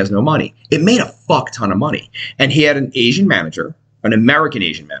 and he has no money. It made a fuck ton of money. And he had an Asian manager, an American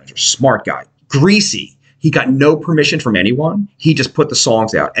Asian manager, smart guy, greasy, He got no permission from anyone. He just put the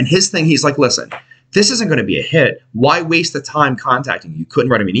songs out. And his thing, he's like, listen, this isn't going to be a hit. Why waste the time contacting you? You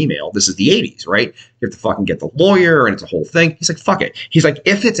couldn't write him an email. This is the 80s, right? You have to fucking get the lawyer and it's a whole thing. He's like, fuck it. He's like,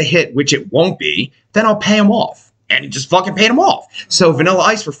 if it's a hit, which it won't be, then I'll pay him off. And he just fucking paid him off. So Vanilla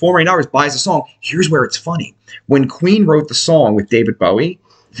Ice for $4 million buys the song. Here's where it's funny. When Queen wrote the song with David Bowie,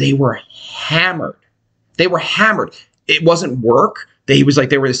 they were hammered. They were hammered. It wasn't work. They were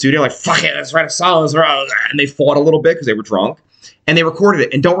in the studio like, fuck it, let's write a song. And they fought a little bit because they were drunk. And they recorded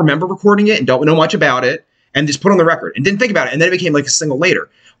it and don't remember recording it and don't know much about it and just put on the record and didn't think about it. And then it became like a single later.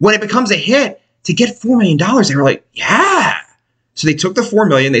 When it becomes a hit, to get $4 million, they were like, yeah. So they took the $4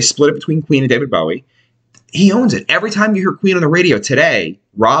 million, they split it between Queen and David Bowie. He owns it. Every time you hear Queen on the radio today,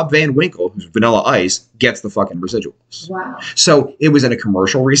 Rob Van Winkle, who's Vanilla Ice, gets the fucking residuals. Wow. So it was in a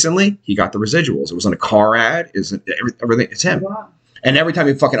commercial recently. He got the residuals. It was in a car ad. Everything. It's him. Wow. And every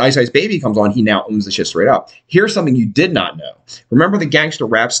time fucking Ice Ice Baby comes on, he now owns the shit straight up. Here's something you did not know. Remember the gangster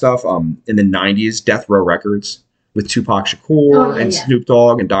rap stuff in the 90s, Death Row Records, with Tupac Shakur and Snoop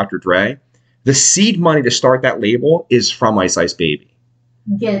Dogg and Dr. Dre? The seed money to start that label is from Ice Ice Baby.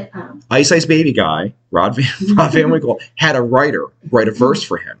 Get out. Ice Ice Baby guy, Rob Van Winkle, had a writer write a verse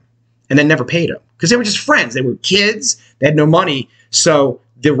for him and then never paid him because they were just friends. They were kids. They had no money. So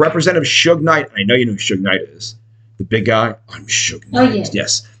the representative Suge Knight, I know you know who Suge Knight is. The big guy, I'm Suge Knight. Oh, yeah.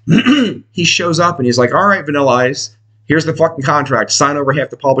 Yes. He shows up and he's like, all right, Vanilla Ice, here's the fucking contract. Sign over half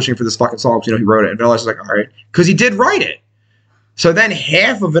the publishing for this fucking song because you know he wrote it. And Vanilla Ice is like, all right. Because he did write it. So then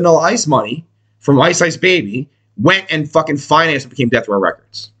half of Vanilla Ice money from Ice Ice Baby went and fucking financed and became Death Row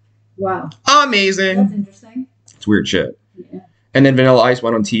Records. Wow. Amazing. That's interesting. It's weird shit. Yeah. And then Vanilla Ice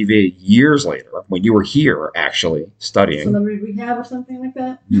went on TV years later when you were here actually studying. Celebrity Rehab or something like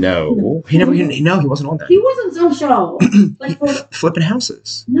that? No. He wasn't on that. He was on some show. Like Flipping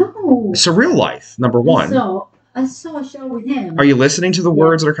Houses. No. Surreal Life, #1. I saw a show with him. Are you listening to the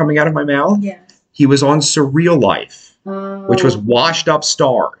words that are coming out of my mouth? Yes. He was on Surreal Life, Oh. which was Washed Up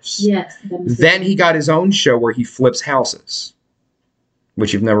Stars. Yes. Then he got his own show where he flips houses,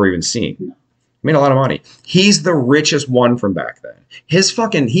 which you've never even seen. No. Made a lot of money. He's the richest one from back then. He had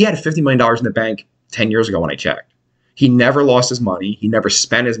 $50 million in the bank 10 years ago when I checked. He never lost his money. He never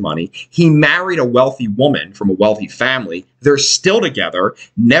spent his money. He married a wealthy woman from a wealthy family. They're still together,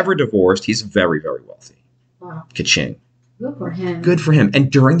 never divorced. He's very, very wealthy. Wow. Ka-ching. Good for him. Good for him.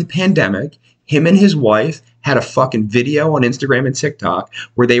 And during the pandemic, him and his wife had a fucking video on Instagram and TikTok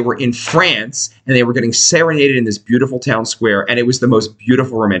where they were in France and they were getting serenaded in this beautiful town square. And it was the most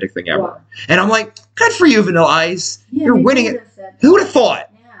beautiful romantic thing ever. Wow. And I'm like, good for you, Vanilla Ice. Yeah, You're winning it. Who would have thought?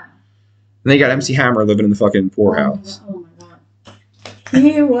 Yeah. And they got MC Hammer living in the fucking poorhouse. Oh my God.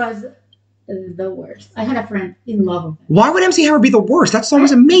 He was the worst. I had a friend in love with him. Why would MC Hammer be the worst? That song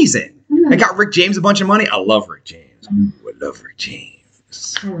was amazing. Mm. I got Rick James a bunch of money. I love Rick James. Mm. Ooh, I love Rick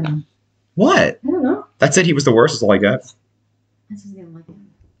James. I don't know. What? I don't know. That said he was the worst is all I got. I just didn't like him.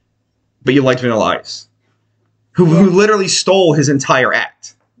 But you liked Vanilla Ice, who literally stole his entire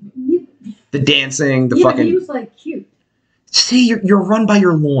act. The dancing, the But fucking. he was like cute. See, you're run by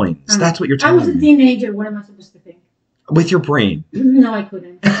your loins. That's what you're I telling was a me. teenager. What am I supposed to think? With your brain. No, I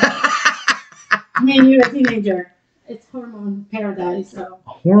couldn't. I mean, you're a teenager. It's hormone paradise. So.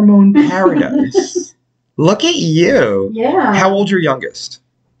 Hormone paradise. Look at you. Yeah. How old's your youngest?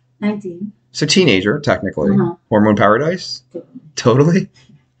 19. So teenager, technically. Uh-huh. Hormone paradise? Totally?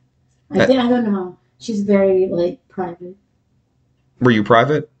 I don't know. She's very, like, private. Were you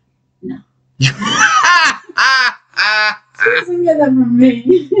private? No. She doesn't get that from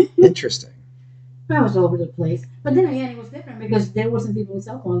me. Interesting. I was all over the place. But then again, it was different because there wasn't people with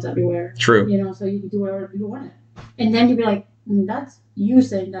cell phones everywhere. True. You know, so you could do whatever you wanted. And then you'd be like, that's you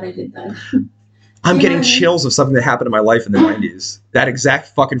saying that I did that. I'm You know getting what I mean? chills of something that happened in my life in the 90s. That exact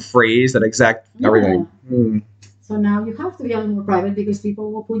fucking phrase, that exact everything. So now you have to be a little more private because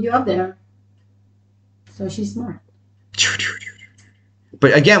people will put you up there. So she's smart.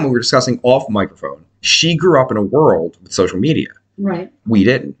 But again, when we were discussing off microphone, she grew up in a world with social media. Right. We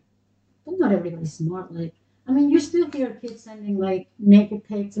didn't. But not everybody's smart. Like, I mean, you still hear kids sending like naked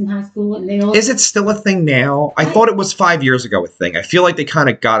pics in high school, and they all. Is it still a thing now? I thought it was 5 years ago a thing. I feel like they kind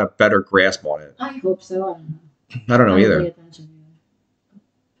of got a better grasp on it. I hope so. I don't know. I don't know Pay either. attention.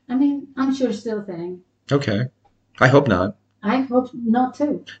 I mean, I'm sure it's still a thing. Okay. I hope not. I hope not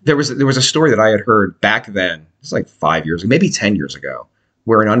too. There was a story that I had heard back then. It's like 5 years ago, maybe 10 years ago,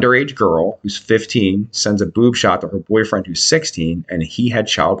 where an underage girl who's 15 sends a boob shot to her boyfriend who's 16, and he had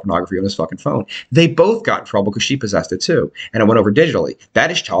child pornography on his fucking phone. They both got in trouble because she possessed it too, and it went over digitally. That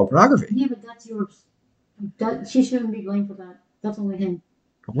is child pornography. Yeah, but that's yours. She shouldn't be blamed for that. That's only him.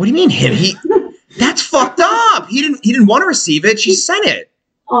 What do you mean him? That's fucked up. He didn't want to receive it. She sent it.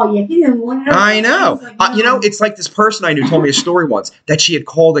 Oh yeah, he didn't want it. I know. Like, no. You know, it's like this person I knew told me a story once that she had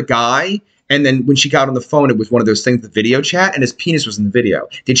called a guy, and then when she got on the phone, it was one of those things, the video chat, and his penis was in the video.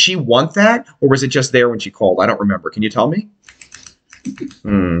 Did she want that, or was it just there when she called? I don't remember. Can you tell me? I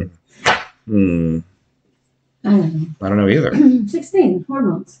don't know. I don't know either. 16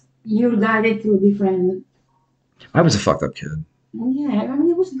 hormones. You're guided through different. I was a fucked up kid. Yeah, I mean,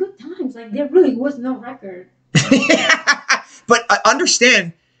 it was good times. Like, there really was no record. But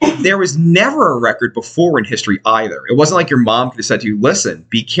understand, there was never a record before in history either. It wasn't like your mom could have said to you, listen,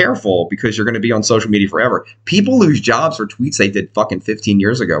 be careful because you're going to be on social media forever. People lose jobs for tweets they did fucking 15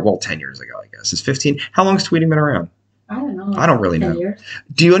 years ago. Well, 10 years ago, I guess. Is 15? How long has tweeting been around? I don't know. I don't really 10 know. years.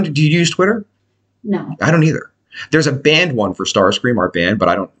 Do you use Twitter? No. I don't either. There's a banned one for Starscream, our band, but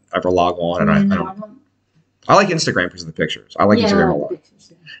I don't ever log on. And I like Instagram because of the pictures. I like Instagram a lot.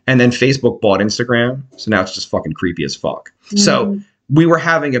 And then Facebook bought Instagram, so now it's just fucking creepy as fuck. So we were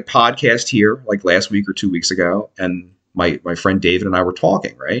having a podcast here like last week or 2 weeks ago, and my friend David and I were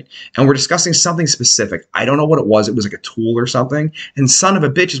talking, right? And we're discussing something specific. I don't know what it was. It was like a tool or something. And son of a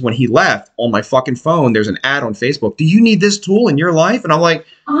bitch is when he left, on my fucking phone, there's an ad on Facebook. Do you need this tool in your life? And I'm like,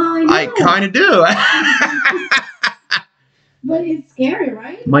 I kind of do. But it's scary,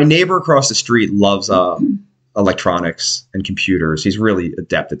 right? My neighbor across the street loves electronics and computers. He's really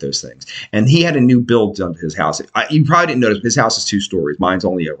adept at those things. And he had a new build done to his house. You probably didn't notice, but his house is 2 stories. Mine's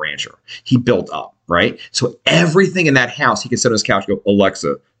only a rancher. He built up, right? So everything in that house, he can sit on his couch and go,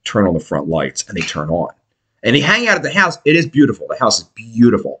 Alexa, turn on the front lights, and they turn on. And he hang out at the house. It is beautiful. The house is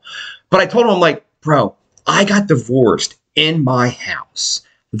beautiful. But I told him, I'm like, bro, I got divorced in my house.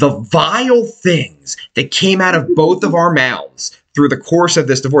 The vile things that came out of both of our mouths through the course of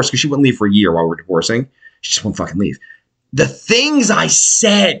this divorce, because she wouldn't leave for a year while we're divorcing. She just won't fucking leave. The things I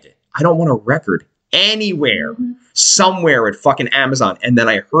said, I don't want a record anywhere, somewhere at fucking Amazon. And then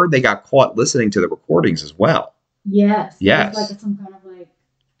I heard they got caught listening to the recordings as well. Yes. Yes. It's like some kind of like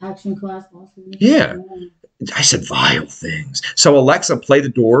action class. Yeah. I said vile things. So Alexa, play The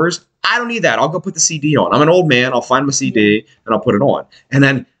Doors. I don't need that. I'll go put the CD on. I'm an old man. I'll find my CD and I'll put it on. And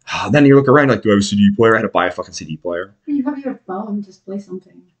then you look around like, do I have a CD player? I had to buy a fucking CD player. You have your phone, just play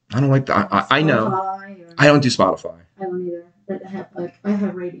something. I don't like that. I know. I don't do Spotify. I don't either. But I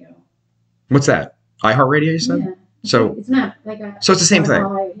have radio. What's that? iHeartRadio, you said? Yeah. So it's not like so it's the same thing.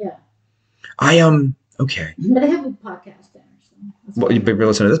 Yeah. Okay. But I have a podcast there. So well, you better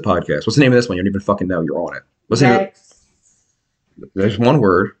listen to this podcast. What's the name of this one? You don't even fucking know. You're on it. What's the name? There's one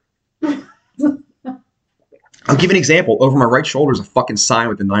word. I'll give you an example. Over my right shoulder is a fucking sign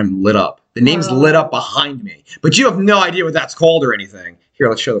with the name lit up. The name's lit up behind me. But you have no idea what that's called or anything. Here,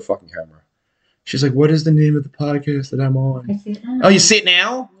 let's show the fucking camera. She's like, what is the name of the podcast that I'm on? I see it now. Oh, you see it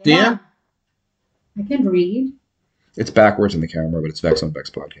now? Yeah. Do I can read. It's backwards in the camera, but it's Vex on Vex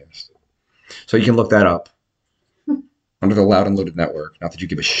podcast. So you can look that up. Under the Loud and Loaded Network. Not that you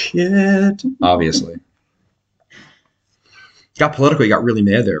give a shit, obviously. Got political. You got really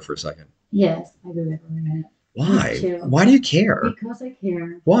mad there for a second. Yes, I do that for a minute. Why? Why do you care? Because I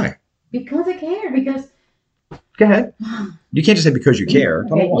care. Why? Because I care. Because. Go ahead. You can't just say because you care.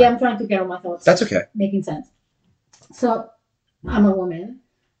 Okay. Yeah, I'm trying to get on my thoughts. That's okay. Making sense. So, I'm a woman.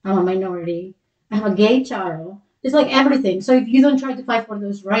 I'm a minority. I'm a gay child. It's like everything. So if you don't try to fight for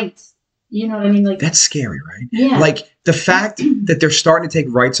those rights, you know what I mean? Like that's scary, right? Yeah. Like the fact that they're starting to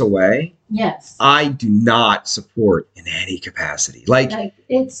take rights away. Yes. I do not support in any capacity. Like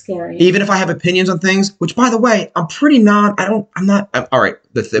it's scary. Even if I have opinions on things, which by the way, I'm pretty not. I'm all right.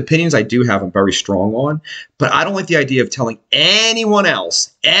 The opinions I do have, I'm very strong on, but I don't like the idea of telling anyone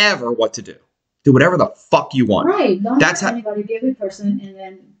else ever what to do. Do whatever the fuck you want. Right. Don't hurt anybody. Be a good person, and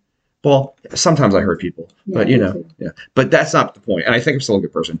then. Well, sometimes I hurt people, but yeah. But that's not the point. And I think I'm still a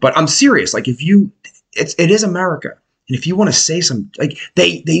good person. But I'm serious. Like, it is America, and if you want to say some, like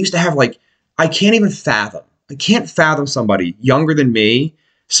they used to have, like, I can't fathom somebody younger than me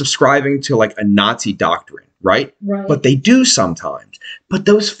subscribing to like a Nazi doctrine, right? Right. But they do sometimes. But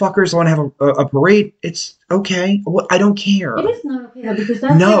those fuckers want to have a parade. It's okay. I don't care. It is not okay though, because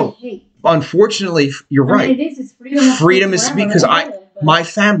that's what I hate. Unfortunately, you're right. It is. It's freedom. Freedom is because my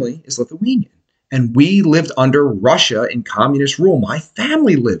family is Lithuanian, and we lived under Russia in communist rule. My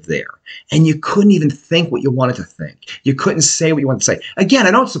family lived there, and you couldn't even think what you wanted to think. You couldn't say what you wanted to say. Again,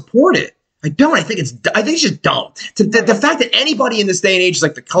 I don't support it. I don't. I think it's just dumb. The fact that anybody in this day and age is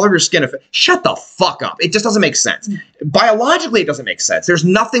like the color of your skin. Shut the fuck up. It just doesn't make sense. Biologically, it doesn't make sense. There's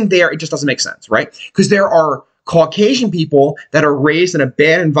nothing there. It just doesn't make sense, right? Because there are Caucasian people that are raised in a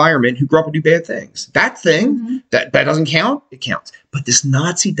bad environment who grew up and do bad things. That thing, that doesn't count. It counts. But this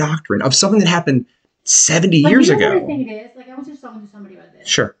Nazi doctrine of something that happened 70 But years you know ago. what I think it is? Like, I was just talking to somebody about this.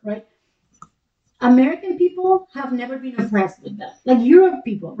 Sure. Right? American people have never been impressed with that. Like Europe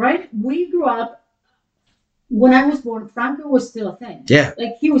people, right? We grew up, when I was born, Franco was still a thing. Yeah.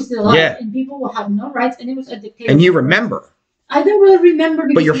 Like, he was still alive. Yeah. And people will have no rights, and it was a dictatorship. And you remember. I don't really remember.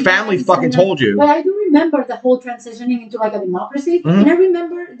 But your family fucking told you. But I do remember the whole transitioning into like a democracy. Mm-hmm. And I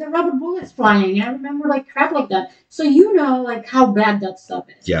remember the rubber bullets flying. And I remember like crap like that. So you know like how bad that stuff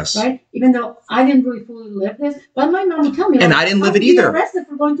is. Yes. Right? Even though I didn't really fully live this. But my mom would tell me. And like, I didn't live I it either. arrested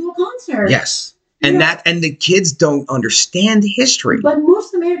for going to a concert. Yes. You And know? and the kids don't understand history. But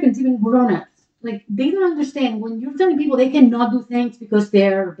most Americans, even grown-ups, like they don't understand when you're telling people they cannot do things because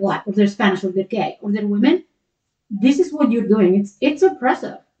they're black or they're Spanish or they're gay or they're women. This is what you're doing. It's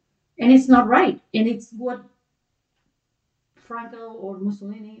oppressive, and it's not right. And it's what Franco or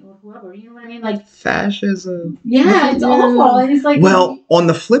Mussolini or whoever, you know what I mean? Like fascism. Yeah, it's awful. And it's like well, on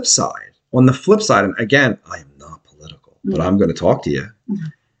the flip side, and again, I am not political, but I'm going to talk to you.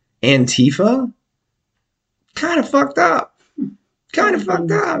 Antifa, kind of fucked up. Kind of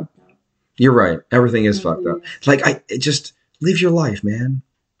fucked up. You're right. Everything is fucked up. Like just live your life, man.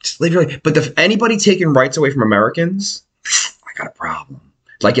 Just live your life. But anybody taking rights away from Americans, I got a problem.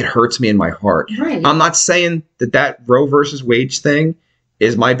 Like it hurts me in my heart. Right. I'm not saying that Roe versus Wade thing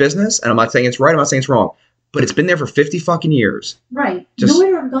is my business, and I'm not saying it's right. I'm not saying it's wrong. But it's been there for 50 fucking years. Right. Just, do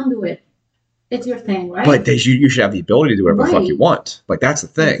it or don't do it. It's your thing, right? But you should have the ability to do whatever the fuck you want. Like that's the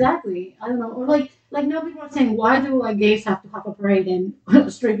thing. Exactly. I don't know. Or like now people are saying, why do like gays have to have a parade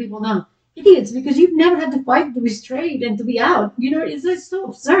and straight people don't? Idiots, because you've never had to fight to be straight and to be out. You know, it's just so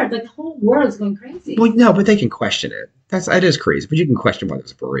absurd. Like the whole world's going crazy. Well, no, but they can question it. It is crazy, but you can question why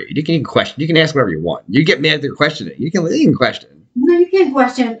there's a parade. You can question. You can ask whatever you want. You get mad at their questioning. You can question. No, you can't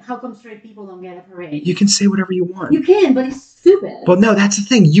question how come straight people don't get a parade. You can say whatever you want. You can, but it's stupid. Well, no, that's the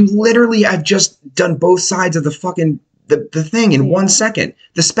thing. You literally have just done both sides of the fucking the thing in 1 second.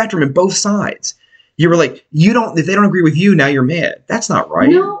 The spectrum in both sides. You were like, if they don't agree with you, now you're mad. That's not right.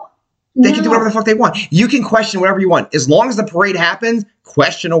 No. They can do whatever the fuck they want. You can question whatever you want. As long as the parade happens,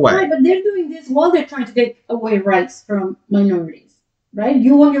 question away. Right, but they're doing this while they're trying to take away rights from minorities. Right?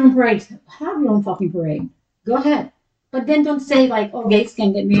 You want your own parade. Have your own fucking parade. Go ahead. But then don't say like, oh, gays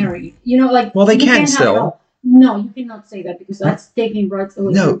can get married. You know, like well, they can still. No, you cannot say that because that's taking rights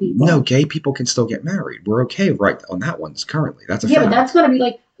away from people. No, gay people can still get married. We're okay right on that one currently. That's a fact. But that's gonna be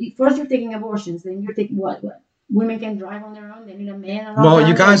like first you're taking abortions, then you're taking what? Women can drive on their own. They need a man around. Well,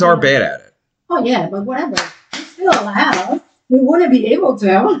 you guys are bad at it. Oh yeah, but whatever. We're still allowed. We want to be able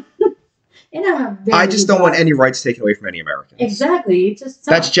to. And I just don't want any rights taken away from any Americans. Exactly. It's just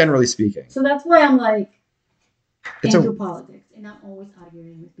that's generally speaking. So that's why I'm like into politics, and I'm always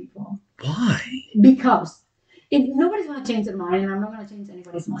arguing with people. Why? Because nobody's gonna change their mind, and I'm not gonna change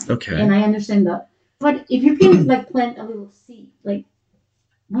anybody's mind. Okay. And I understand that. But if you can like plant a little seed, like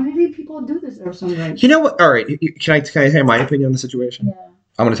maybe people do deserve some rights. You know what? All right. Can I tell you my opinion on the situation? Yeah.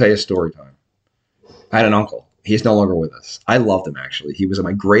 I'm going to tell you a story time. I had an uncle. He's no longer with us. I loved him, actually. He was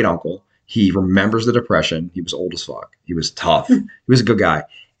my great uncle. He remembers the Depression. He was old as fuck. He was tough. He was a good guy.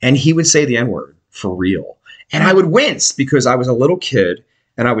 And he would say the N-word for real. And I would wince because I was a little kid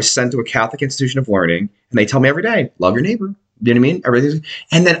and I was sent to a Catholic institution of learning. And they tell me every day, love your neighbor. You know what I mean? Everything.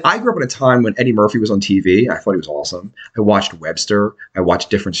 And then I grew up at a time when Eddie Murphy was on TV. I thought he was awesome. I watched Webster. I watched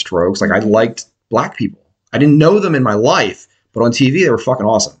Different Strokes. Like I liked black people. I didn't know them in my life, but on TV they were fucking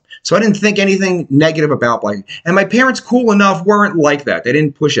awesome. So I didn't think anything negative about black. And my parents, cool enough, weren't like that. They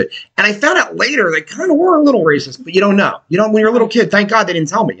didn't push it. And I found out later they kind of were a little racist, but you don't know. You know, when you're a little kid, thank God they didn't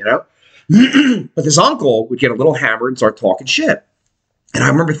tell me, you know? But this uncle would get a little hammered and start talking shit. And I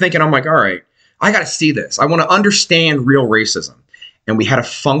remember thinking, I'm like, all right, I got to see this. I want to understand real racism. And we had a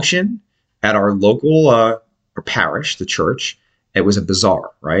function at our local our parish, the church. It was a bazaar,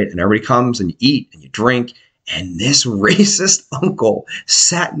 right? And everybody comes and you eat and you drink. And this racist uncle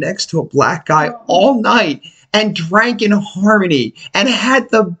sat next to a black guy all night and drank in harmony and had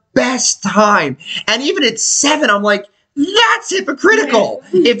the best time. And even at 7, I'm like, that's hypocritical.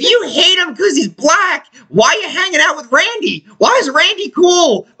 If you hate him because he's black, why are you hanging out with Randy? Why is Randy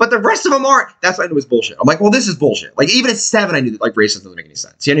cool, but the rest of them aren't? That's why I knew it was bullshit. I'm like, well, this is bullshit. Like, even at 7, I knew that, like, racism doesn't make any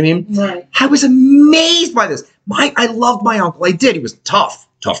sense. You know what I mean? Right. I was amazed by this. I loved my uncle. I did. He was tough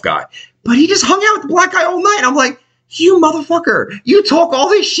guy. But he just hung out with the black guy all night. I'm like, you motherfucker. You talk all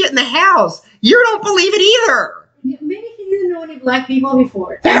this shit in the house. You don't believe it either. Maybe he didn't know any black people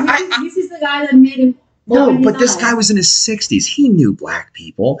before. This is the guy that made him. No, but this guy was in his 60s. He knew black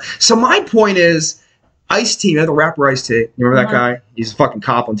people. So my point is, Ice-T, you know the rapper Ice-T? You remember that guy? He's a fucking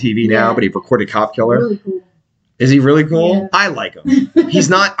cop on TV now, but he recorded Cop Killer. Really cool. Is he really cool? Yeah. I like him. He's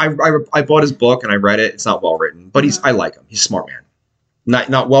not. I bought his book and I read it. It's not well written, but I like him. He's a smart man.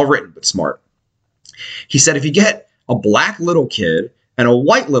 Not well written, but smart. He said if you get a black little kid and a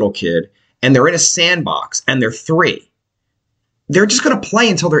white little kid and they're in a sandbox and they're 3, they're just going to play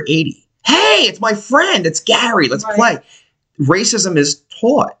until they're 80. Hey, it's my friend. It's Gary. Let's play. Racism is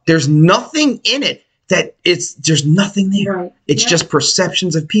taught. There's nothing in it there's nothing there. Right. It's just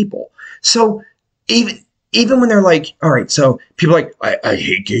perceptions of people. So even when they're like, all right, so people are like, I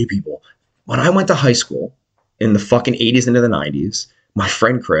hate gay people. When I went to high school in the fucking 80s into the 90s, my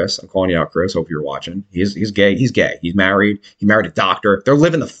friend Chris, I'm calling you out, Chris, hope you're watching. He's gay. He's gay. He's married. He married a doctor. They're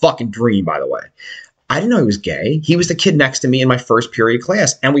living the fucking dream, by the way. I didn't know he was gay. He was the kid next to me in my first period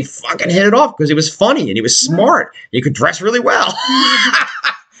class, and we fucking hit it off because he was funny and he was smart. He could dress really well.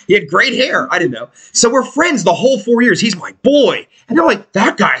 He had great hair. I didn't know. So we're friends the whole 4 years. He's my boy. And they're like,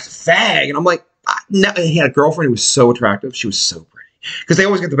 that guy's a fag. And I'm like, no. He had a girlfriend who was so attractive. She was so pretty. Because they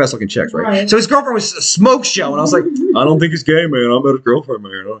always get the best looking chicks, right? So his girlfriend was a smoke show. And I was like, I don't think he's gay, man. I'm not his girlfriend,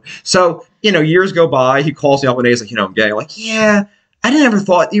 man. So, years go by. He calls me up one day. He's like, I'm gay. I'm like, yeah, I didn't ever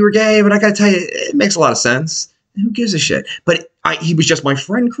thought you were gay, but I got to tell you, it makes a lot of sense. Who gives a shit? But he was just my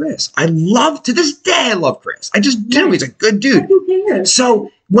friend, Chris. To this day, I love Chris. I just do. He's a good dude. Who cares? So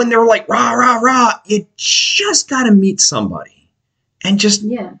when they're like, rah, rah, rah, you just got to meet somebody and just.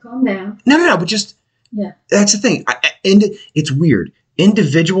 Yeah, calm down. No, but just. Yeah. That's the thing. It's weird.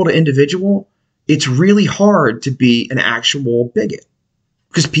 Individual to individual, it's really hard to be an actual bigot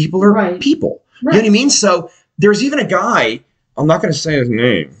because people are people. Right. You know what I mean? So there's even a guy, I'm not going to say his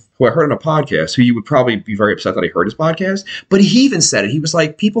name, who I heard on a podcast, who you would probably be very upset that I heard his podcast, but he even said it. He was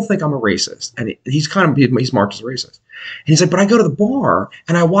like, people think I'm a racist. And he's marked as a racist. And he's like, but I go to the bar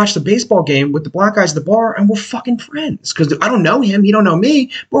and I watch the baseball game with the black guys at the bar and we're fucking friends. Because I don't know him, he don't know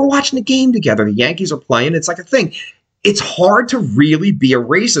me, but we're watching the game together. The Yankees are playing. It's like a thing. It's hard to really be a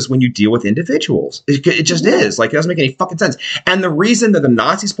racist when you deal with individuals. It just is. Like, it doesn't make any fucking sense. And the reason that the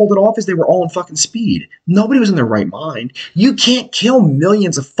Nazis pulled it off is they were all in fucking speed. Nobody was in their right mind. You can't kill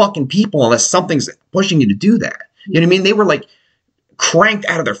millions of fucking people unless something's pushing you to do that. You know what I mean? They were like cranked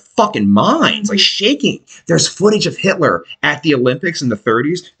out of their fucking minds, like shaking. There's footage of Hitler at the Olympics in the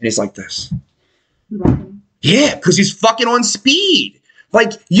 30s, and he's like this. Yeah, because he's fucking on speed.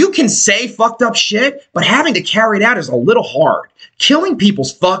 Like, you can say fucked up shit, but having to carry it out is a little hard. Killing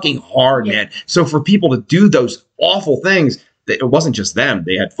people's fucking hard, man. So for people to do those awful things, it wasn't just them.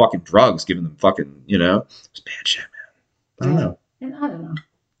 They had fucking drugs giving them fucking, it was bad shit, man. I don't know. And I don't know.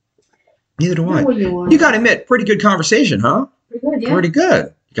 Neither do I. You got to admit, pretty good conversation, huh? Pretty good, yeah. Pretty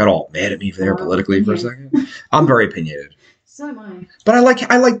good. You got all mad at me there politically for a second. I'm very opinionated. So am I. But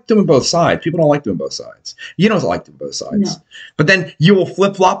I like doing both sides. People don't like doing both sides. You don't like doing both sides. No. But then you will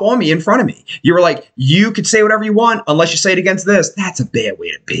flip-flop on me in front of me. You were like, you could say whatever you want unless you say it against this. That's a bad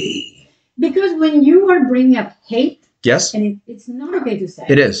way to be. Because when you are bringing up hate, yes, and it's not okay to say.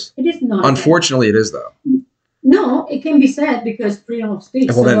 It is. It is not. Unfortunately, it is, though. No, it can be said because freedom of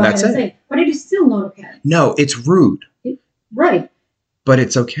speech. Well, then that's it. But it is still not okay. No, it's rude. Right. But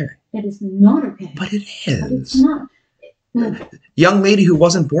it's okay. It is not okay. But it is. But it's not. Young lady who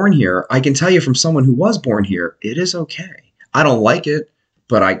wasn't born here, I can tell you from someone who was born here, it is okay. I don't like it,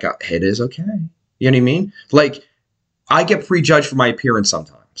 but it is okay. You know what I mean? Like, I get prejudged for my appearance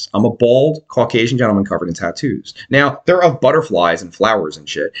sometimes. I'm a bald Caucasian gentleman covered in tattoos. Now, they're of butterflies and flowers and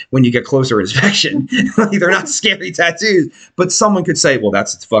shit. When you get closer inspection, like, they're not scary tattoos. But someone could say, well,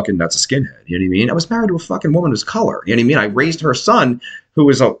 that's a skinhead. You know what I mean? I was married to a fucking woman who's color. You know what I mean? I raised her son who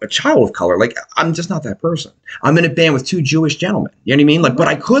is a child of color. Like, I'm just not that person. I'm in a band with 2 Jewish gentlemen. You know what I mean? Like, but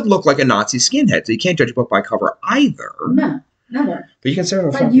I could look like a Nazi skinhead. So you can't judge a book by cover either. No, never. But you can say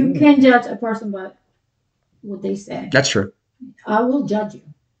But you can judge a person by what they say. That's true. I will judge you.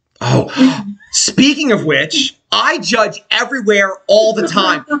 Oh, speaking of which, I judge everywhere all the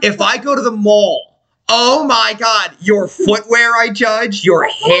time. If I go to the mall, oh my God, your footwear I judge, your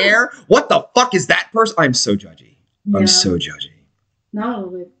hair. What the fuck is that person? I'm so judgy. Yeah. I'm so judgy. Not a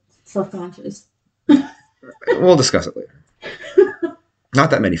little bit self-conscious. We'll discuss it later.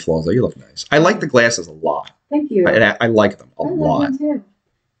 Not that many flaws, though. You look nice. I like the glasses a lot. Thank you. I like them a lot. I like them too.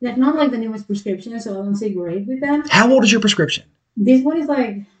 They're not like the newest prescription, so I don't say great with them. How old is your prescription? This one is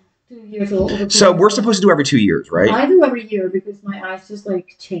like 2 years old. So we're supposed to do every 2 years, right? I do every year because my eyes just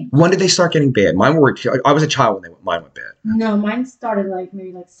like change. When did they start getting bad? Mine were. I was a child when mine went bad. No, mine started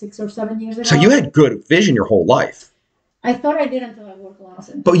maybe 6 or 7 years ago. So you had good vision your whole life. I thought I did until I wore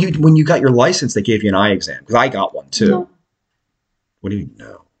glasses. But when you got your license, they gave you an eye exam because I got one too. No. What do you mean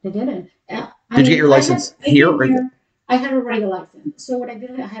no? They didn't. Did you get your license here? I had already a license. So what I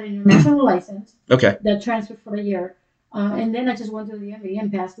did, I had an international license Okay. that transferred for a year. And then I just went to the DMV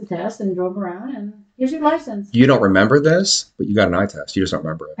and passed the test and drove around, and here's your license. You don't remember this, but you got an eye test. You just don't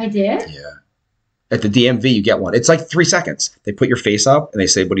remember it. I did? Yeah. At the DMV, you get one. It's like 3 seconds. They put your face up and they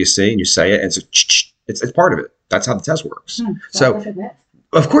say, "What do you see?" And you say it, and it's part of it. That's how the test works. So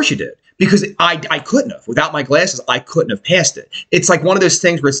of course you did. Because I couldn't have. Without my glasses, I couldn't have passed it. It's like one of those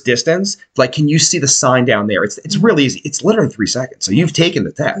things where it's distance. Like, can you see the sign down there? It's really easy. It's literally 3 seconds. So you've taken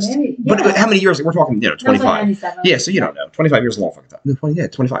the test. Maybe, yeah. But how many years? We're talking, 25. Yeah, so you don't know. 25 years is a long fucking time. No,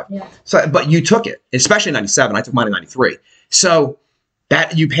 25. Yeah. So, but you took it, especially in 97. I took mine in 93. So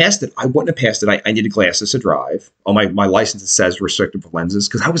that you passed it. I wouldn't have passed it. I needed glasses to drive. On my license, it says restricted with lenses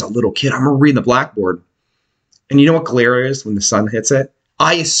because I was a little kid. I remember reading the blackboard. And you know what glare is when the sun hits it?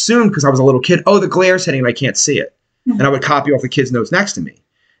 I assumed because I was a little kid, the glare's hitting and I can't see it. And I would copy off the kids' notes next to me.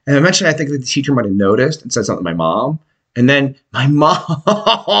 And eventually I think the teacher might have noticed and said something to my mom. And then my mom,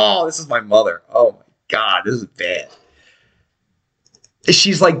 this is my mother. Oh my God, this is bad.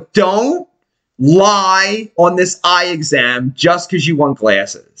 She's like, don't lie on this eye exam just because you want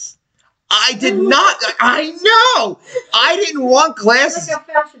glasses. I did not. I know. I didn't want glasses. Like a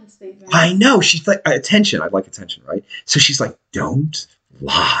fashion statement. I know. She's like, attention. I'd like attention, right? So she's like, don't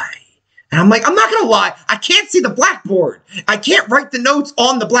lie. And I'm like, I'm not going to lie. I can't see the blackboard. I can't write the notes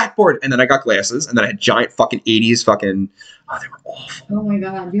on the blackboard. And then I got glasses. And then I had giant fucking 80s fucking. Oh, they were awful. Oh my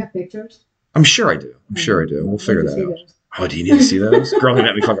God. Do you have pictures? I'm sure I do. I'm sure I do. We'll figure that out. Oh, do you need to see those? Girl who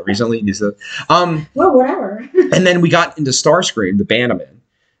met me fucking recently. You need to see those. Well, whatever. And then we got into Starscream, the band I'm in.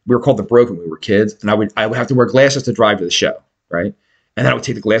 We were called The Broken when we were kids. And I would have to wear glasses to drive to the show, right? And then I would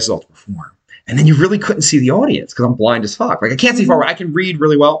take the glasses off to perform. And then you really couldn't see the audience because I'm blind as fuck. Like, I can't see far. I can read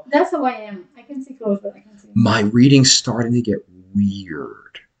really well. That's how I am. I can see close, but I can't see. My reading's starting to get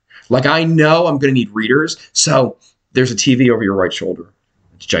weird. Like, I know I'm going to need readers. So there's a TV over your right shoulder.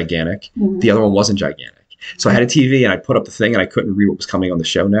 It's gigantic. Mm-hmm. The other one wasn't gigantic. So I had a TV and I put up the thing and I couldn't read what was coming on the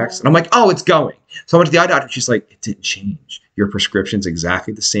show next. And I'm like, oh, it's going. So I went to the eye doctor. She's like, it didn't change. Your prescription's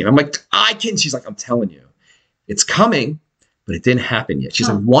exactly the same. I'm like, I can. She's like, I'm telling you, it's coming. But it didn't happen yet. She's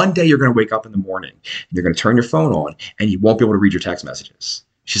like, one day you're going to wake up in the morning and you're going to turn your phone on and you won't be able to read your text messages.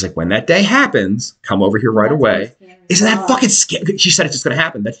 She's like, when that day happens, come over here right away. Isn't that fucking scary? She said it's just going to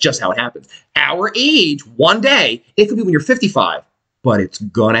happen. That's just how it happens. Our age, one day, it could be when you're 55, but it's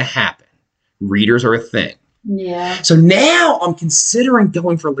going to happen. Readers are a thing. Yeah. So now I'm considering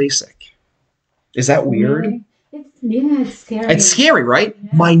going for LASIK. Is that weird? Really? It's scary. It's scary, right? Yeah.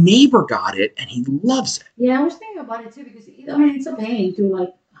 My neighbor got it and he loves it. Yeah, I was thinking about it too because it's a pain to like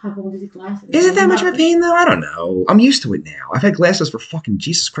have all these glasses. Is it that much of a pain though? I don't know. I'm used to it now. I've had glasses for fucking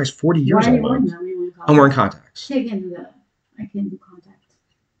Jesus Christ 40 years almost. I'm wearing contacts. I can't do that. I can't do contacts.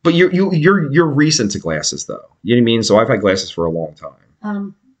 But you're recent to glasses though. You know what I mean? So I've had glasses for a long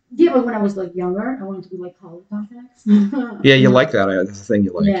time. Yeah, but when I was like younger, I wanted to do like color contacts. Yeah, you like that. That's the thing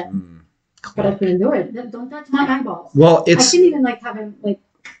you like. Yeah. But I couldn't do it. Don't touch my eyeballs. Well, I couldn't even like have it like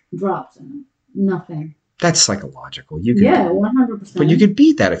drops and nothing. That's psychological. You can, 100%. But you could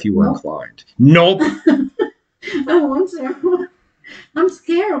beat that if you were inclined. Nope. I want to. I'm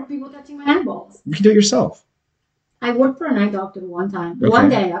scared of people touching my eyeballs. You can do it yourself. I worked for an eye doctor one time. Okay. One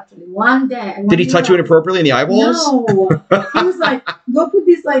day, actually. One day. Did he touch you inappropriately in the eyeballs? No. He was like, go put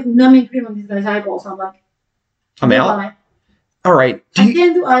this like numbing cream on these guy's eyeballs. I'm like, I'm out. All right. I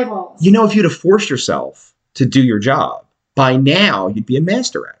can't do eyeballs. You know, if you'd have forced yourself to do your job, by now you'd be a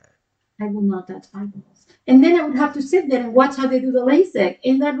master at it. I will not touch eyeballs. And then I would have to sit there and watch how they do the LASIK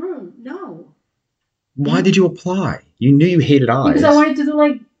in that room. No. Why did you apply? You knew you hated eyes. Because I wanted to do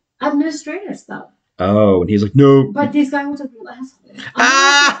like administrative stuff. Oh, and he's like, no. But this guy was a real asshole.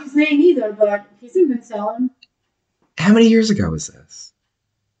 I don't know his name either, but he's even selling. How many years ago was this?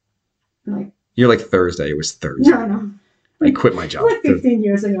 Like. You're like Thursday. It was Thursday. No. I quit my job. Like 15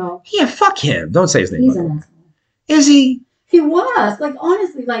 years ago. Yeah, fuck him. Don't say his name. He's an asshole. Is he? He was. Like,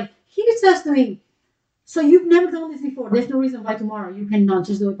 honestly, like, he says to me, so you've never done this before. There's no reason why tomorrow you cannot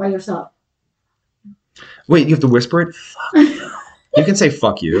just do it by yourself. Wait, you have to whisper it? Fuck you. You can say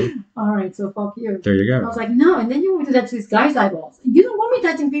fuck you. All right, so fuck you. There you go. I was like, no. And then you want me to touch this guy's eyeballs. You don't want me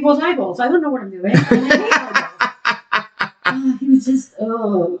touching people's eyeballs. I don't know what I'm doing. He was just,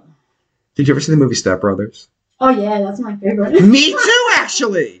 Did you ever see the movie Step Brothers? Oh, yeah, that's my favorite. Me too,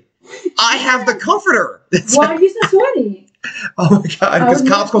 actually. I have the comforter. Why are you so sweaty? Oh, my God, because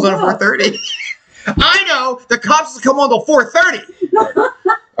cops goes on at 4:30. I know. The cops come on till 4:30.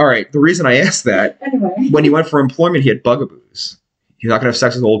 All right, the reason I asked that, anyway, when he went for employment, he had bugaboos. He's not going to have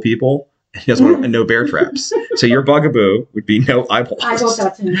sex with old people. And he doesn't want and no bear traps. So your bugaboo would be no eyeballs. Eyeball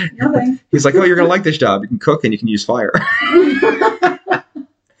touching. Nothing. He's like, oh, you're going to like this job. You can cook and you can use fire.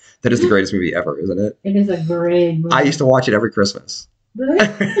 That is the greatest movie ever, isn't it? It is a great movie. I used to watch it every Christmas. Really?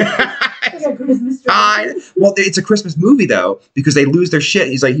 Like a Christmas tree. Well, it's a Christmas movie though, because they lose their shit.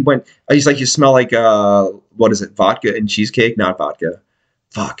 He's like, you smell like what is it? Vodka and cheesecake? Not vodka.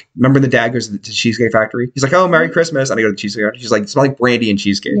 Fuck. Remember the dad goes to the Cheesecake Factory? He's like, oh, Merry Christmas. And I go to the Cheesecake Factory. She's like, smell like brandy and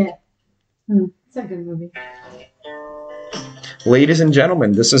cheesecake. Yeah. It's a good movie. Ladies and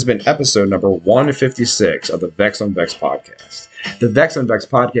gentlemen, this has been episode number 156 of the Vex on Vex podcast. The Vex on Vex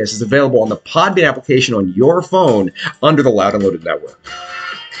podcast is available on the Podbean application on your phone under the Loud and Loaded network.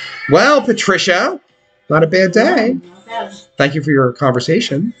 Well, Patricia, not a bad day. Not bad. Thank you for your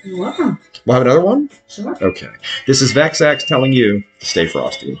conversation. You're welcome. We'll have another one? Sure. Okay. This is VexX telling you to stay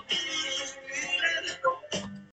frosty.